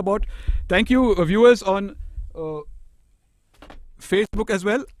talking about. Thank you, viewers on Facebook as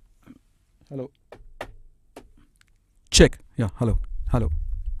well. Hello. Check. Yeah. Hello. Hello.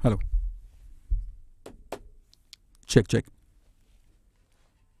 Hello. Check. Check.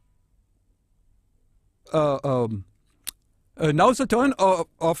 Now's the turn of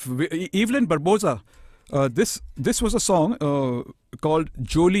Evelyn Barboza. This was a song called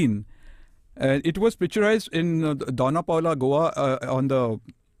Jolene. It was picturized in Donna Paula, Goa, on the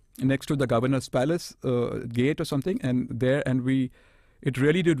next to the Governor's Palace gate or something, and it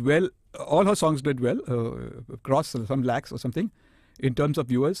really did well. All her songs did well, across some lakhs or something in terms of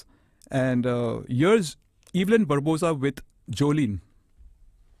viewers. And here's Evelyn Barboza with Jolene.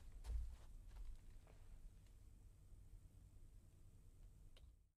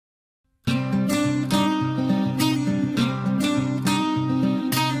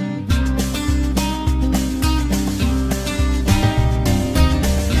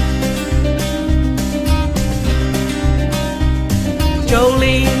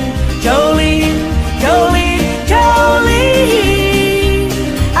 Jolene, Jolene, Jolene, Jolene,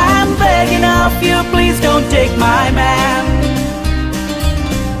 I'm begging of you, please don't take my man.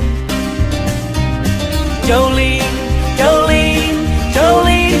 Jolene, Jolene,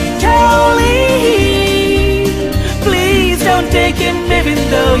 Jolene, Jolene, please don't take him even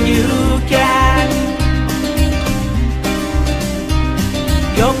though you can.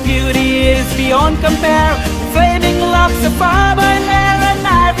 Your beauty is beyond compare, flaming locks of auburn hair and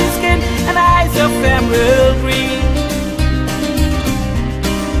ivory skin and eyes of emerald green.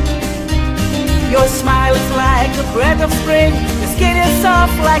 Your smile is like a breath of spring, your skin is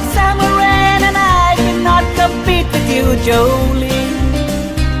soft like summer rain, and I cannot compete with you, Jolene.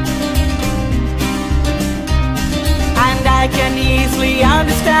 And I can easily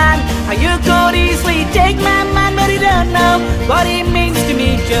understand how you could easily take my man, but you don't know what he means to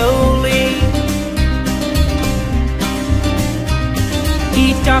me, Jolene.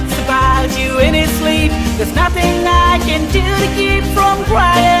 He talks about you in his sleep, there's nothing I can do to keep from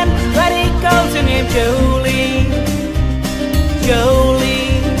crying, but he calls your name Jolene.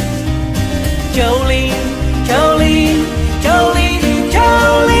 Jolene, Jolene, Jolene, Jolene,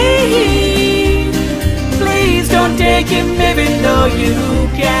 Jolene, please don't take him even though you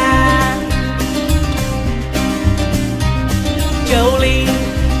can. Jolene,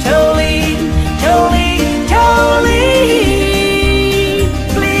 Jolene, Jolene, Jolene,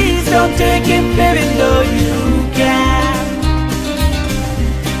 please don't take him even though you can.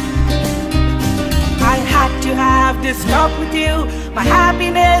 I had to have this talk with you. My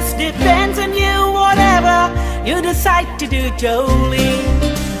happiness depends on you, whatever you decide to do, Jolene.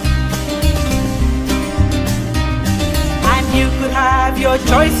 And you could have your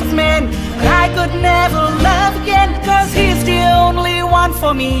choice of men, but I could never love again, 'cause he's the only one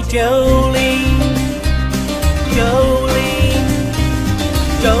for me, Jolene. Jolene,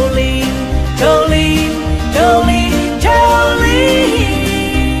 Jolene, Jolene, Jolene, Jolene.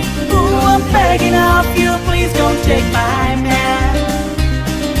 Ooh, I'm begging of you, please don't take my man.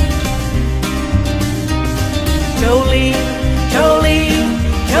 Jolene, Jolene,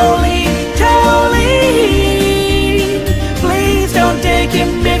 Jolene, Jolene. Please don't take him,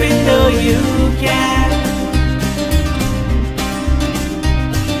 even though you can.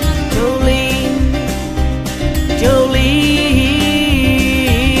 Jolene, Jolene,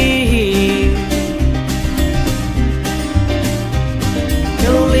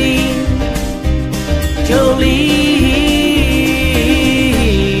 Jolene, Jolene.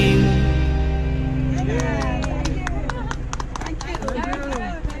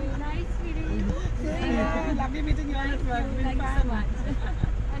 Lovely meeting you all at work. Thank you so much.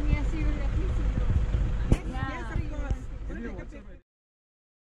 And yes, you will let me see you. Yes, of course. We'll take a picture.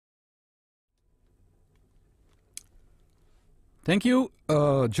 Thank you,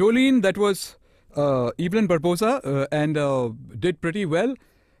 Jolene. That was Evelyn Barbosa and did pretty well.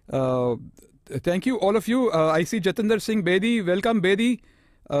 Thank you, all of you. I see Jatinder Singh Bedi. Welcome, Bedi.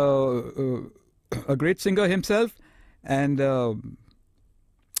 A great singer himself. And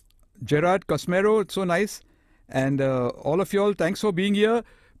Gerard Cosmero, so nice. And all of you all, thanks for being here.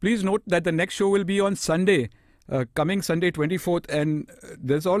 Please note that the next show will be on Sunday, coming Sunday 24th. And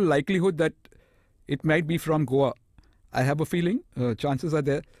there's all likelihood that it might be from Goa. I have a feeling, chances are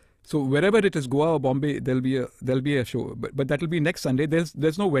there. So wherever it is, Goa or Bombay, there'll be a show. But that'll be next Sunday.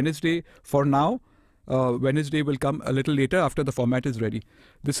 There's no Wednesday for now. Wednesday will come a little later after the format is ready.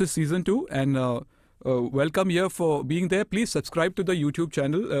 This is season 2, and welcome here for being there. Please subscribe to the YouTube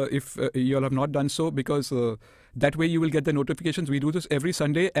channel if you all have not done so, because that way you will get the notifications. We do this every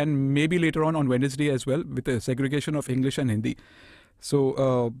Sunday and maybe later on Wednesday as well, with a segregation of English and Hindi.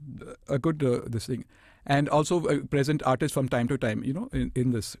 So a good this thing. And also present artists from time to time, you know,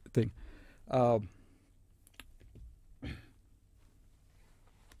 in this thing.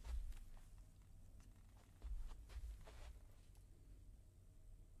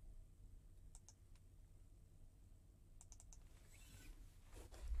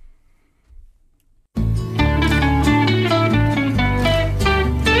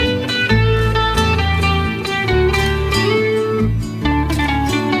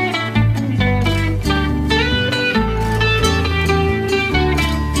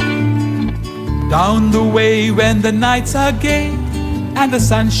 Down the way when the nights are gay and the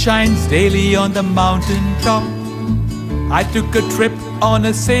sun shines daily on the mountain top, I took a trip on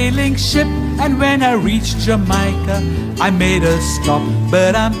a sailing ship, and when I reached Jamaica I made a stop.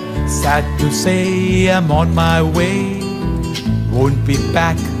 But I'm sad to say I'm on my way, won't be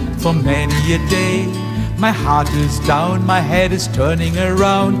back for many a day. My heart is down, my head is turning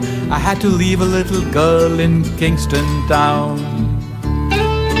around. I had to leave a little girl in Kingston town.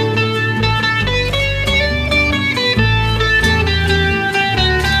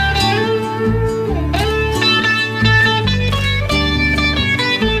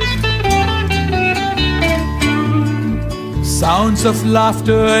 Sounds of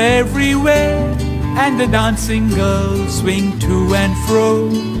laughter everywhere, and the dancing girls swing to and fro.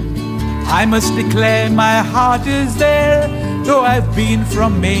 I must declare my heart is there, though I've been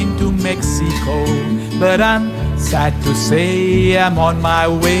from Maine to Mexico. But I'm sad to say I'm on my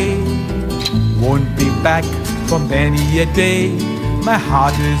way, won't be back for many a day. My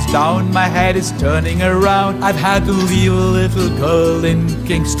heart is down, my head is turning around. I've had to leave a little girl in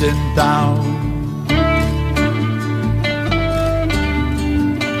Kingston town.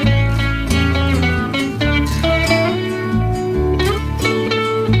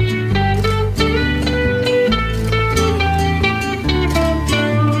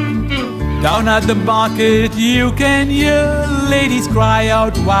 Down at the market you can hear ladies cry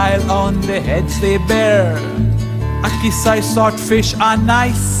out while on their heads they bear. Akisai swordfish are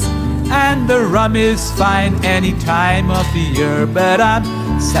nice and the rum is fine any time of the year. But I'm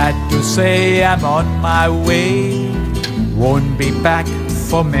sad to say I'm on my way, won't be back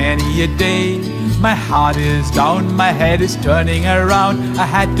for many a day. My heart is down, my head is turning around. I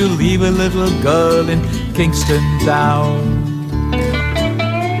had to leave a little girl in Kingston town.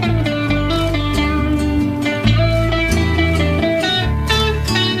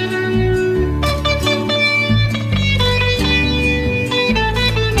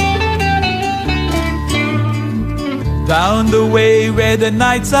 where the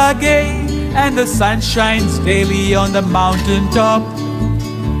nights are gay and the sun shines daily on the mountain top.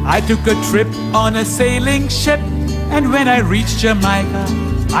 I took a trip on a sailing ship, and when I reached Jamaica,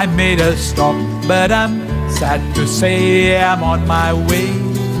 I made a stop. But I'm sad to say I'm on my way.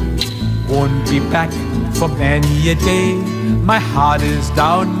 Won't be back for many a day. My heart is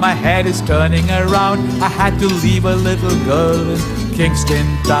down, my head is turning around. I had to leave a little girl in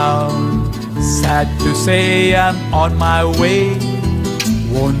Kingston town. Sad to say I'm on my way.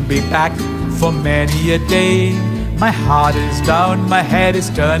 Won't be back for many a day. My heart is down, my head is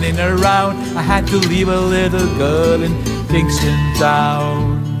turning around. I had to leave a little girl in Kingston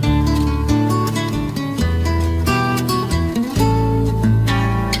town.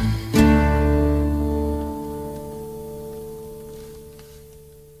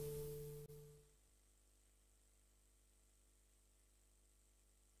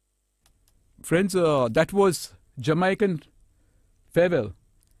 Friends, that was Jamaican Farewell.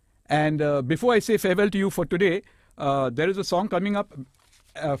 And before I say farewell to you for today, there is a song coming up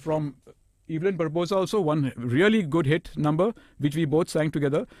from Evelyn Barbosa also, one really good hit number, which we both sang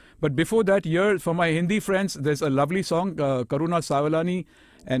together. But before that, here, for my Hindi friends, there's a lovely song, Karuna Savalani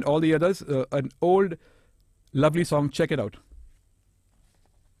and all the others, an old, lovely song. Check it out.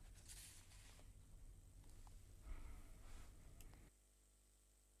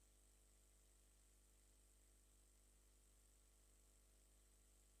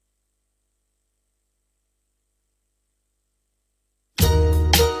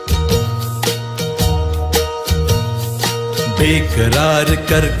 बेकरार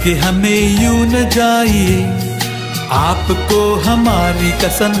करके हमें यूं न जाइए, आपको हमारी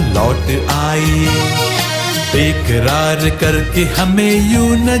कसम लौट आई। बेकरार करके हमें यूं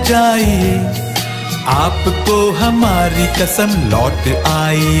न जाइए, आपको हमारी कसम लौट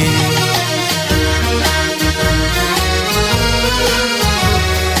आई।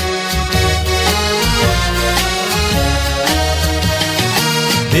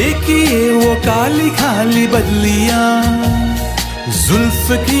 देखिए वो काली खाली बदलियां, जुल्फ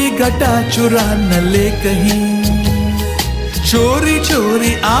की गटा चुरा न ले कहीं। चोरी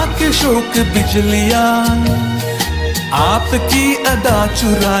चोरी आके शोक बिजलियां, आपकी अदा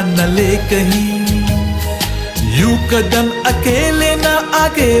चुरा न ले कहीं। यूं कदम अकेले न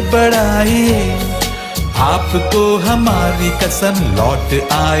आगे बढ़ाइए, आपको हमारी कसम लौट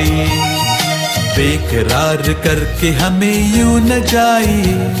आई। बेकरार करके हमें यूं न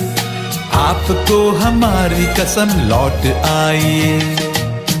जाइए, आपको हमारी कसम लौट आई।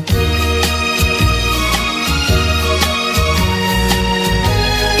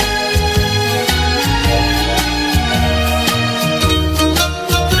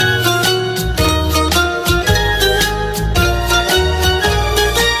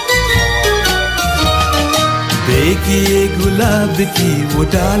 देखिए गुलाब की वो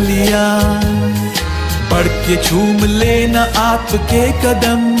डालियां, बढ़ के झूम लेना आपके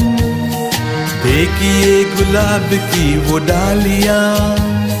कदम। देखिए गुलाब की वो डालियां,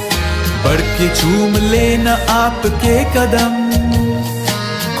 बढ़ के झूम लेना आपके कदम।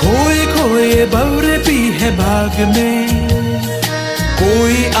 खोए खोए भंवरे भी है भाग में,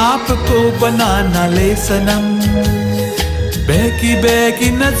 कोई आपको बना ना ले सनम। बहकी बहकी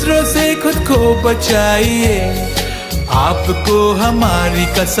नजरों से खुद को बचाइए, आपको हमारी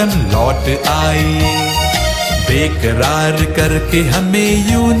कसम लौट आई। बेकरार करके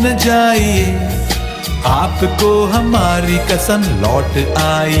हमें यूं न जाइए, आपको हमारी कसम लौट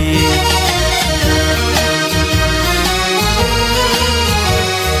आई।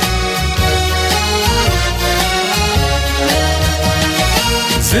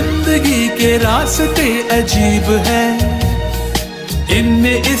 जिंदगी के रास्ते अजीब है,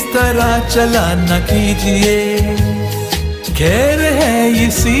 इनमें इस तरह चला न कीजिए। खैर है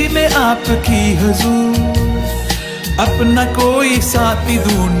इसी में आपकी हुजूर, अपना कोई साथी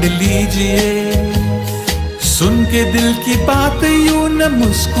ढूंढ लीजिए। सुन के दिल की बात यूं न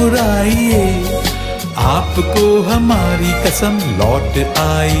मुस्कुराइए, आपको हमारी कसम लौट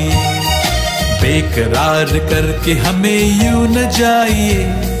आई। बेकरार करके हमें यूं न जाइए,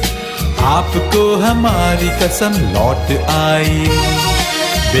 आपको हमारी कसम लौट आई।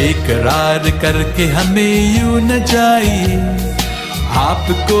 बेकरार करके हमें यूं न जाइए,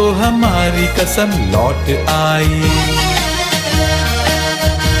 आपको हमारी कसम लौट आई।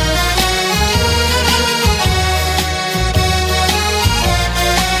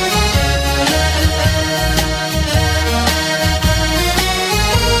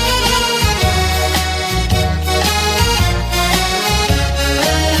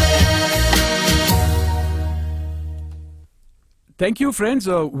 Thank you, friends.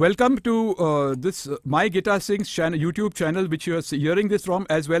 Welcome to this My Guitar Sings YouTube channel, which you are hearing this from,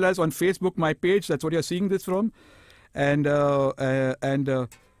 as well as on Facebook, my page. That's what you're seeing this from. And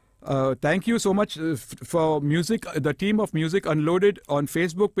thank you so much for music, the team of Music Unloaded on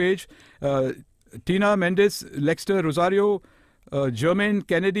Facebook page. Tina Mendes, Lexter Rosario, Jermaine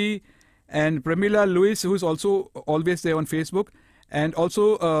Kennedy, and Premila Lewis, who's also always there on Facebook. And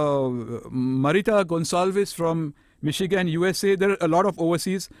also Marita Gonsalves from Michigan, USA. There are a lot of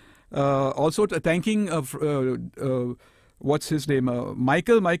overseas. Also thanking what's his name?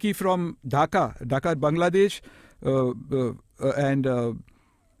 Mikey from Dhaka, Bangladesh. And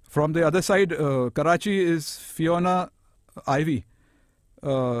from the other side, Karachi, is Fiona Ivy.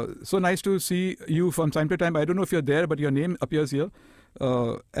 So nice to see you from time to time. I don't know if you're there, but your name appears here.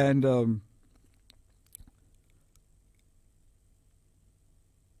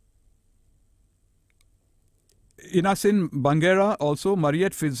 Inasin Bangera, also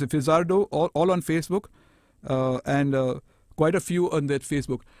Mariette Fizardo, all on Facebook, and quite a few on that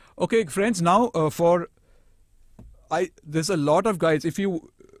Facebook. Okay, friends, now there's a lot of guys.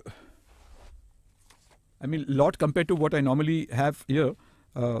 Lot compared to what I normally have here.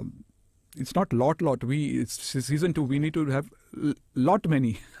 It's not lot. It's season 2. We need to have lot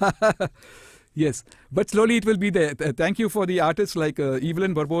many. Yes, but slowly it will be there. Thank you for the artists like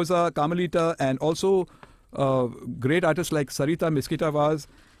Evelyn Barbosa, Carmelita, and also great artists like Sarita Mesquita Vaz,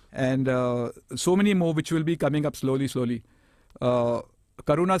 and so many more which will be coming up slowly. Karuna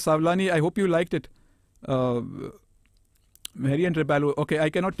Savlani, I hope you liked it. Marian Rebalo. Okay, I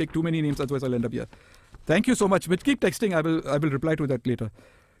cannot take too many names, otherwise I'll end up here. Thank you so much. But keep texting. I will reply to that later.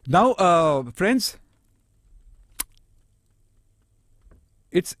 Now, friends,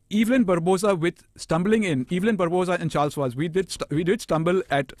 it's Evelyn Barbosa with Stumbling In. Evelyn Barbosa and Charles Vaz. We did stumble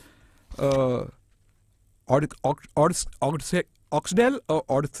at Oxdale or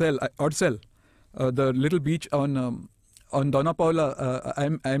Ordsell, the little beach on Donna Paula.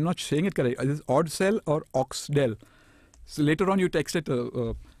 I'm not saying it correct. Is it Ordsell or Oxdale? So later on you texted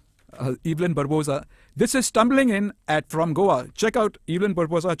Evelyn Barbosa. This is Stumbling In from Goa. Check out Evelyn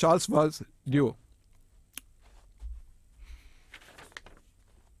Barbosa, Charles Vaz duo.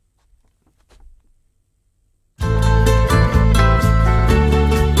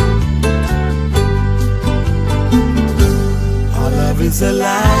 Is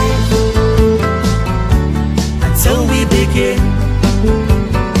alive, and so we begin,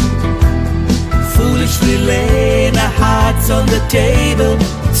 foolishly laying our hearts on the table,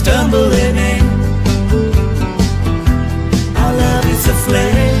 stumbling in. Our love is a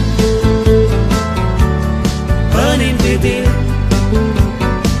flame, burning within.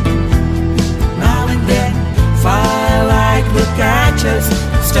 Now and then, firelight will catch us,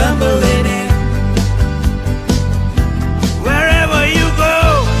 stumbling in.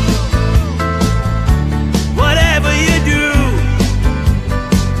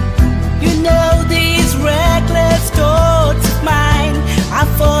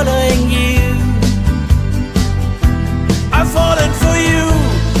 Following you, I'm falling for you.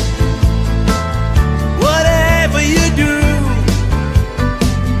 Whatever you do,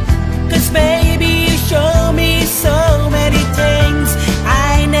 'cause baby you show me so many things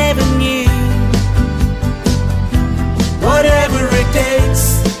I never knew. Whatever it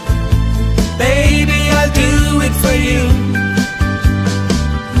takes, baby I'll do it for you.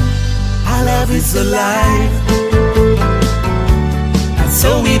 Our love is alive, so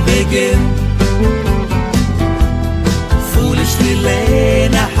we begin, foolishly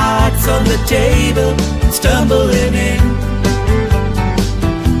laying our hearts on the table, stumbling in.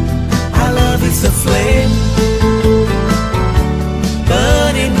 Our love is a flame,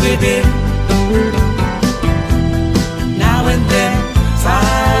 burning within. Now and then,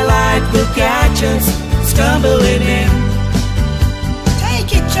 firelight will catch us, stumbling in.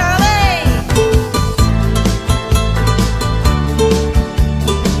 Take it, Charlie!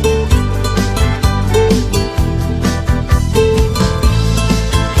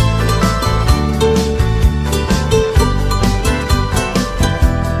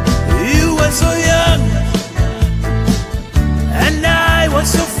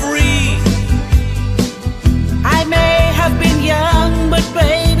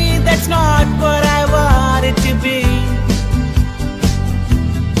 Not what I wanted to be.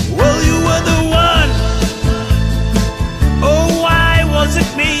 Well, you were the one. Oh, why was it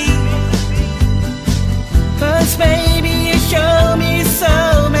me? 'Cause baby you show me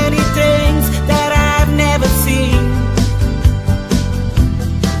so many things that I've never seen.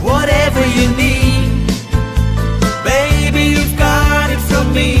 Whatever you need, baby you've got it from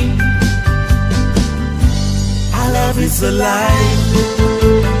me. Our love is comes alive.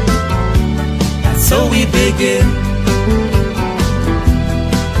 And so we begin,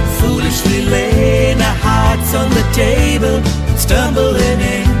 foolishly laying our hearts on the table, stumbling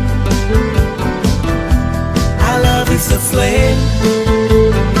in. Our love is a flame,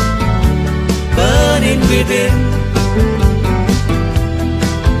 burning within.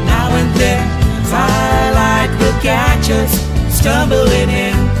 Now and then, firelight will catch us, stumbling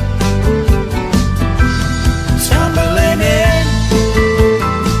in. Stumbling in,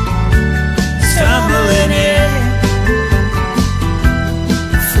 stumbling in.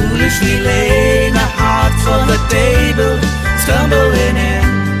 Foolishly laying our hearts on the table, stumbling in.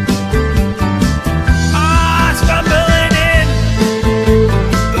 Ah, stumbling in.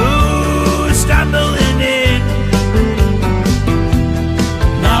 Ooh, stumbling in.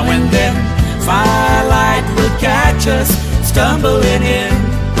 Now and then, firelight will catch us, stumbling in.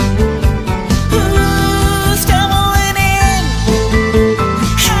 Ooh, stumbling in.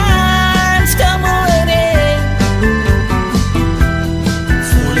 I'm stumbling in.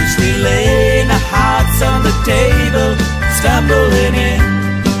 Foolishly laying our hearts on the table, stumbling in.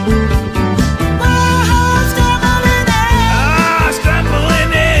 Oh, stumbling in. Ah,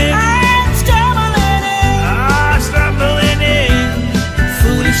 stumbling in. I'm stumbling in. Ah, stumbling in.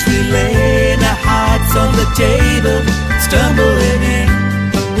 Foolishly laying our hearts on the table, stumbling in.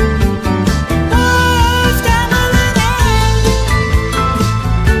 Oh, stumbling in.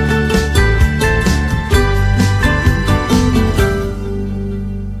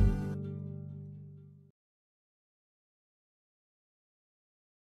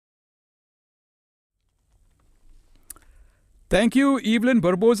 Thank you, Evelyn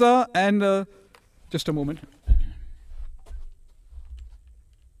Barboza, and just a moment.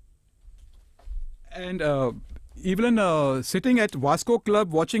 And Evelyn sitting at Vasco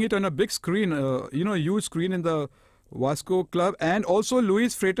Club, watching it on a big screen, huge screen in the Vasco Club, and also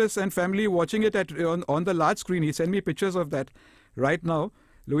Luis Freitas and family watching it on the large screen. He sent me pictures of that right now.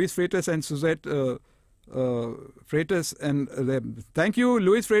 Luis Freitas and Suzette Freitas, and thank you,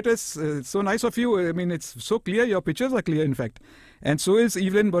 Luis Freitas. It's so nice of you. I mean, it's so clear. Your pictures are clear, in fact, and so is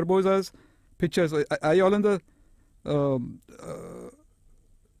Evelyn Barboza's pictures. Are you all on the?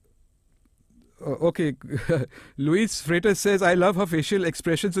 Okay, Luis Freitas says, I love her facial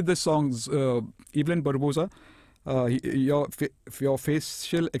expressions in the songs, Evelyn Barboza. Your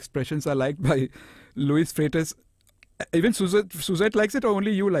facial expressions are liked by Luis Freitas. Even Suzette likes it, or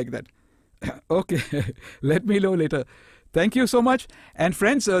only you like that? Okay, let me know later. Thank you so much. And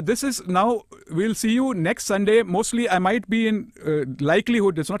friends, this is now, we'll see you next Sunday. Mostly I might be in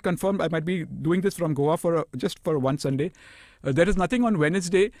likelihood, it's not confirmed, I might be doing this from Goa just for one Sunday. There is nothing on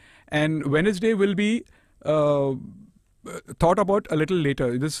Wednesday, and Wednesday will be thought about a little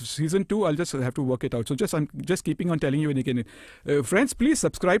later. This season 2, I'll just have to work it out. So I'm just keeping on telling you again. Friends, please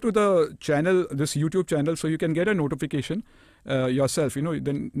subscribe to the channel, this YouTube channel, so you can get a notification yourself.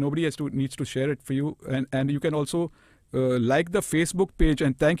 Then nobody needs to share it for you, and you can also like the Facebook page.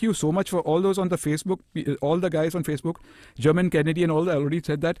 And thank you so much for all those on the Facebook, all the guys on Facebook, German, Canadian, all. I already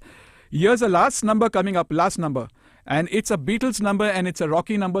said that. Here's a last number coming up, last number. And it's a Beatles number, and it's a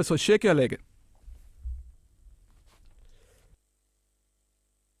Rocky number, so shake your leg.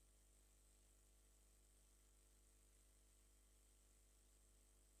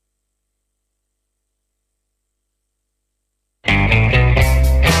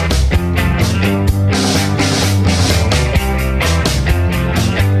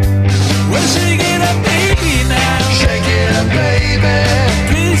 Well, shake it up, baby, now. Shake it up, baby.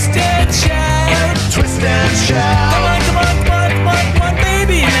 Twist and shout. Twist and shout. Come on, come on, come on, come on, come on,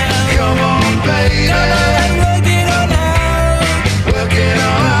 baby, now. Come on.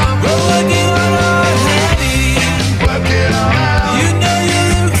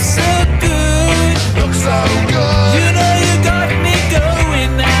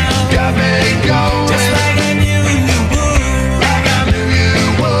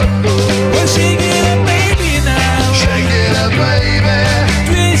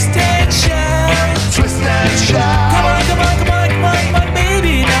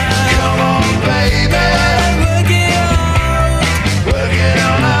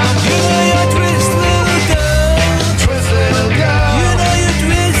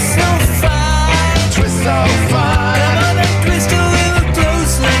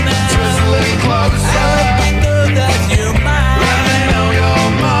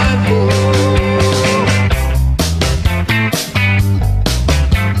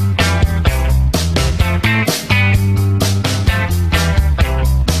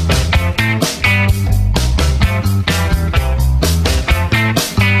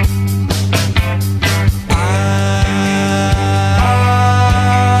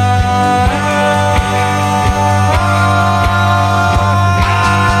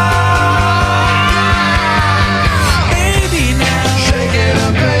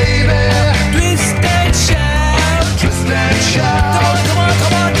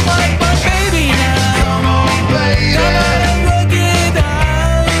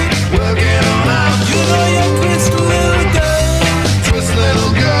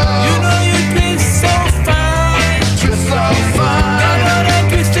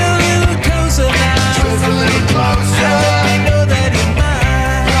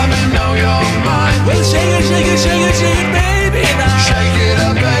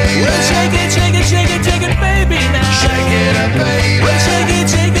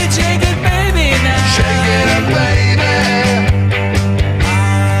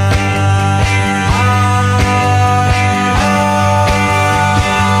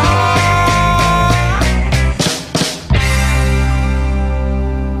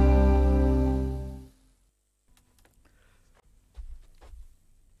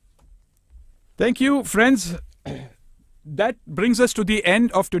 Thank you, friends. That brings us to the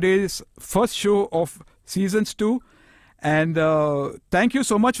end of today's first show of seasons 2. And thank you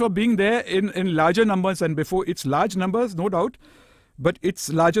so much for being there in larger numbers than before. It's large numbers, no doubt, but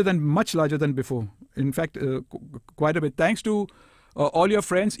it's much larger than before. In fact, quite a bit. Thanks to all your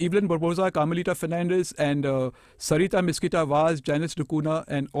friends, Evelyn Barbosa, Carmelita Fernandez, and Sarita Miskita Vaz, Janice Dukuna,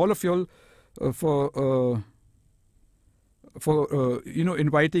 and all of you all for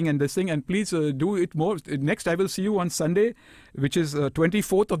inviting and this thing. And please do it more. Next, I will see you on Sunday, which is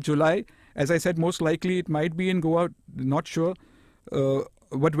 24th of July. As I said, most likely it might be in Goa, not sure.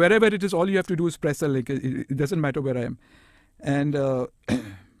 But wherever it is, all you have to do is press the link. It doesn't matter where I am. And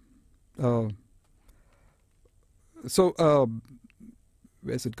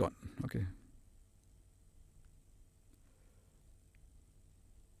where's it gone? Okay.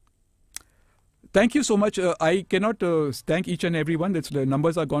 Thank you so much. I cannot thank each and every one. The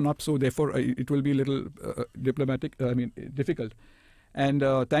numbers are gone up, so therefore it will be a little difficult. And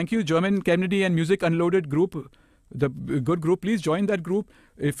thank you, German Kennedy and Music Unloaded group, the good group. Please join that group.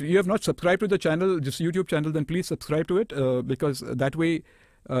 If you have not subscribed to the channel, this YouTube channel, then please subscribe to it because that way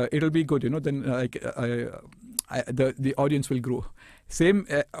it'll be good. Then the audience will grow. Same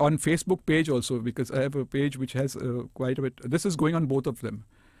on Facebook page also, because I have a page which has quite a bit. This is going on both of them.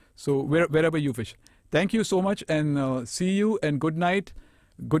 So wherever you wish. Thank you so much, and see you, and good night.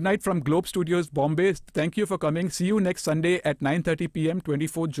 Good night from Globe Studios, Bombay. Thank you for coming. See you next Sunday at 9:30 p.m.,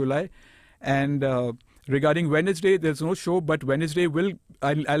 24th July. And regarding Wednesday, there's no show, but Wednesday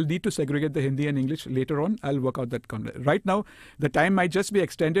I'll need to segregate the Hindi and English later on. I'll work out that content. Right now, the time might just be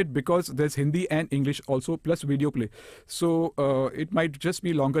extended because there's Hindi and English also, plus video play. So it might just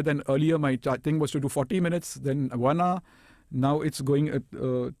be longer than earlier. My thing was to do 40 minutes, then 1 hour. Now it's going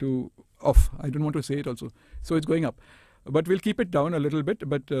to off. I don't want to say it also. So it's going up. But we'll keep it down a little bit.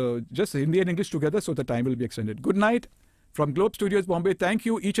 But just Hindi and English together, so the time will be extended. Good night from Globe Studios, Bombay. Thank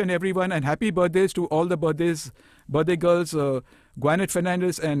you, each and everyone. And happy birthdays to all the birthday girls, Gwyneth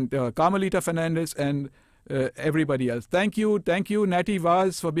Fernandez and Carmelita Fernandez and everybody else. Thank you, Natty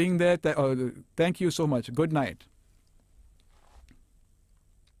Vaz, for being there. Thank you so much. Good night.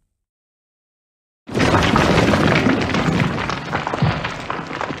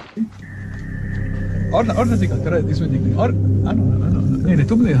 और नजदीक करा इसमें दिख नहीं और नहीं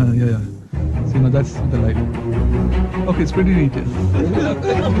तुमने हाँ या see now that's the light. Okay, it's pretty neat.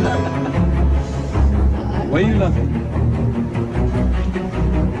 Why are you laughing?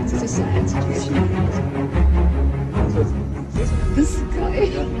 It's just a sad situation. This guy.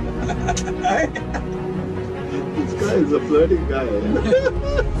 This guy is a flirting guy.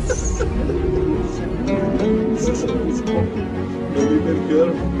 Maybe you can hear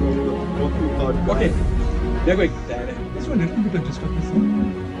from the walking hard guy. Okay, they're going. This one a little bit of discrepancy.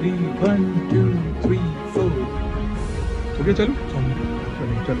 1, 2, 3, 4. Okay, chalo.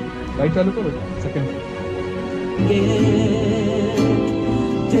 Chalo. Right chalo karo. Second.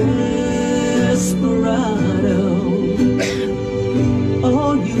 Get desperado.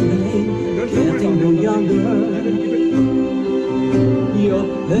 Oh, you ain't getting no younger. Your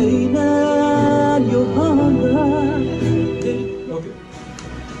pain and your hunger. Okay.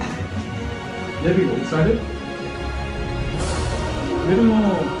 There we go. Started. Little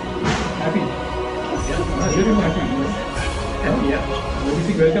more happy. Yeah. Little more happy. Happy, yeah. When you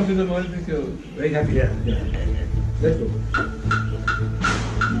say welcome to the world, you're very happy. Yeah. Let's go.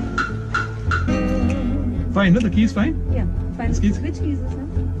 Fine, no? The key is fine? Yeah, fine. This keys? Which key is this one?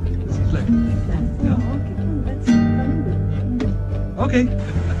 This is flat. Yeah. Oh, okay. That's good. Okay.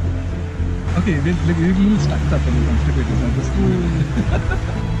 Okay, we're a little stuck up when it comes to it.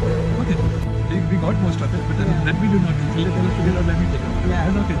 Okay. We got most of it, but then that we do not. Let us figure out, let me take it. Yeah.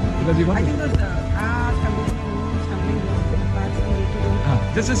 That's okay. Because you got I it. think those stumbling parts we need to do.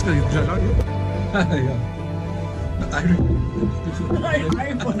 This is good. Yeah.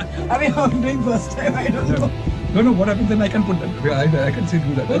 I mean, I'm doing first time, I don't know. No, what happens then I can put that. I can see do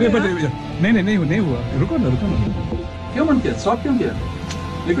that. Okay, but नहीं हुआ. रुको ना. क्यों बंद किया? Stop क्यों किया?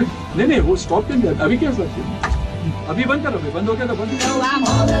 लेकिन नहीं वो stop क्यों किया? अभी क्या stop किया? अभी बंद करो. बंद हो गया तो बंद. So I'm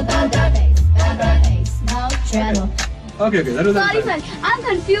all about that bass, no treble. Okay, that was Sorry, I'm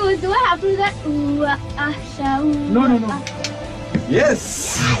confused. Do I have to do that? Ooh, No. Yes.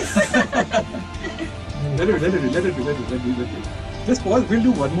 Let it. Just pause. We'll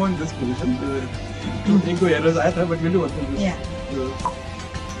do one more in this position. Don't think errors I have, but we'll do one more. Yeah.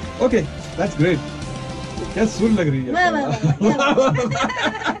 Okay, that's great. क्या सुर लग रही है?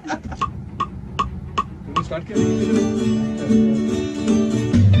 तुमने start किया?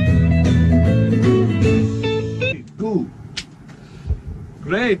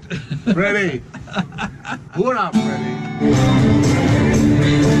 Great. Ready. Who up ready?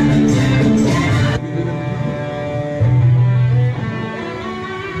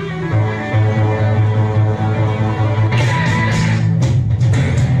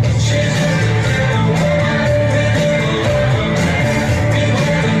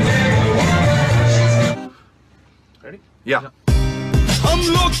 Yeah. हम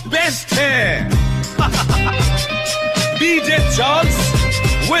लोग best हैं DJ Charles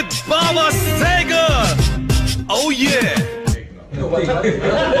with Baba Sega. Oh yeah. No, one more.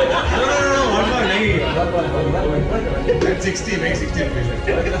 At 60, make 60 rupees.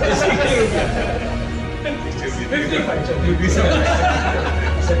 55.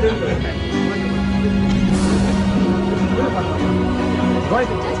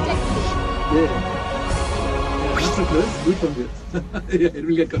 Not so close. Do it from here. Yeah, it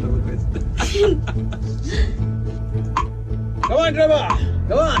will get cut over first. Come on, Trevor.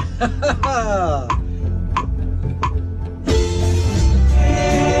 Come on.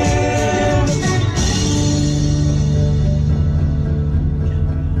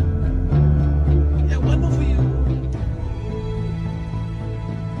 Yeah, one more for you.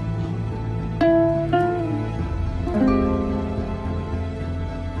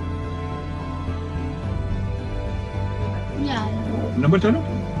 Yeah. Number turn up?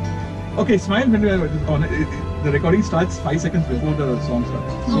 Okay, smile when we are on it. The recording starts 5 seconds before the song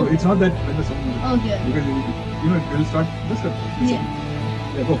starts. So it's not that when the song Okay. because you know it will start just Yeah.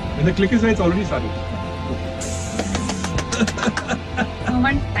 yeah, go. When the click is there, it's already started.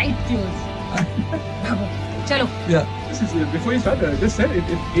 One tight close. Chalo. Yeah. This is before you start, just said it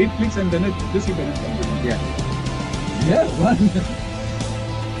 8 clicks and then it just keep it comes. Yeah. Yeah, one.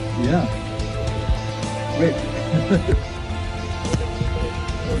 Yeah. Wait.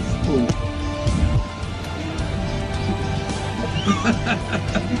 Cool. I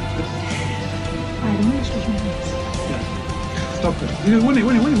don't know which one it is. Yeah. Stop there. Winnie.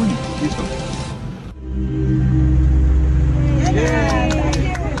 Please stop.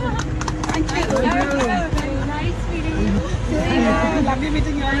 Thank you. Nice meeting you. Lovely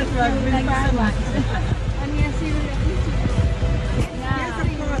meeting you as well. Thank you so much. And yes, you will definitely see you. Yeah.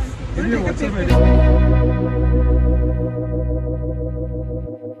 Give me a WhatsApp.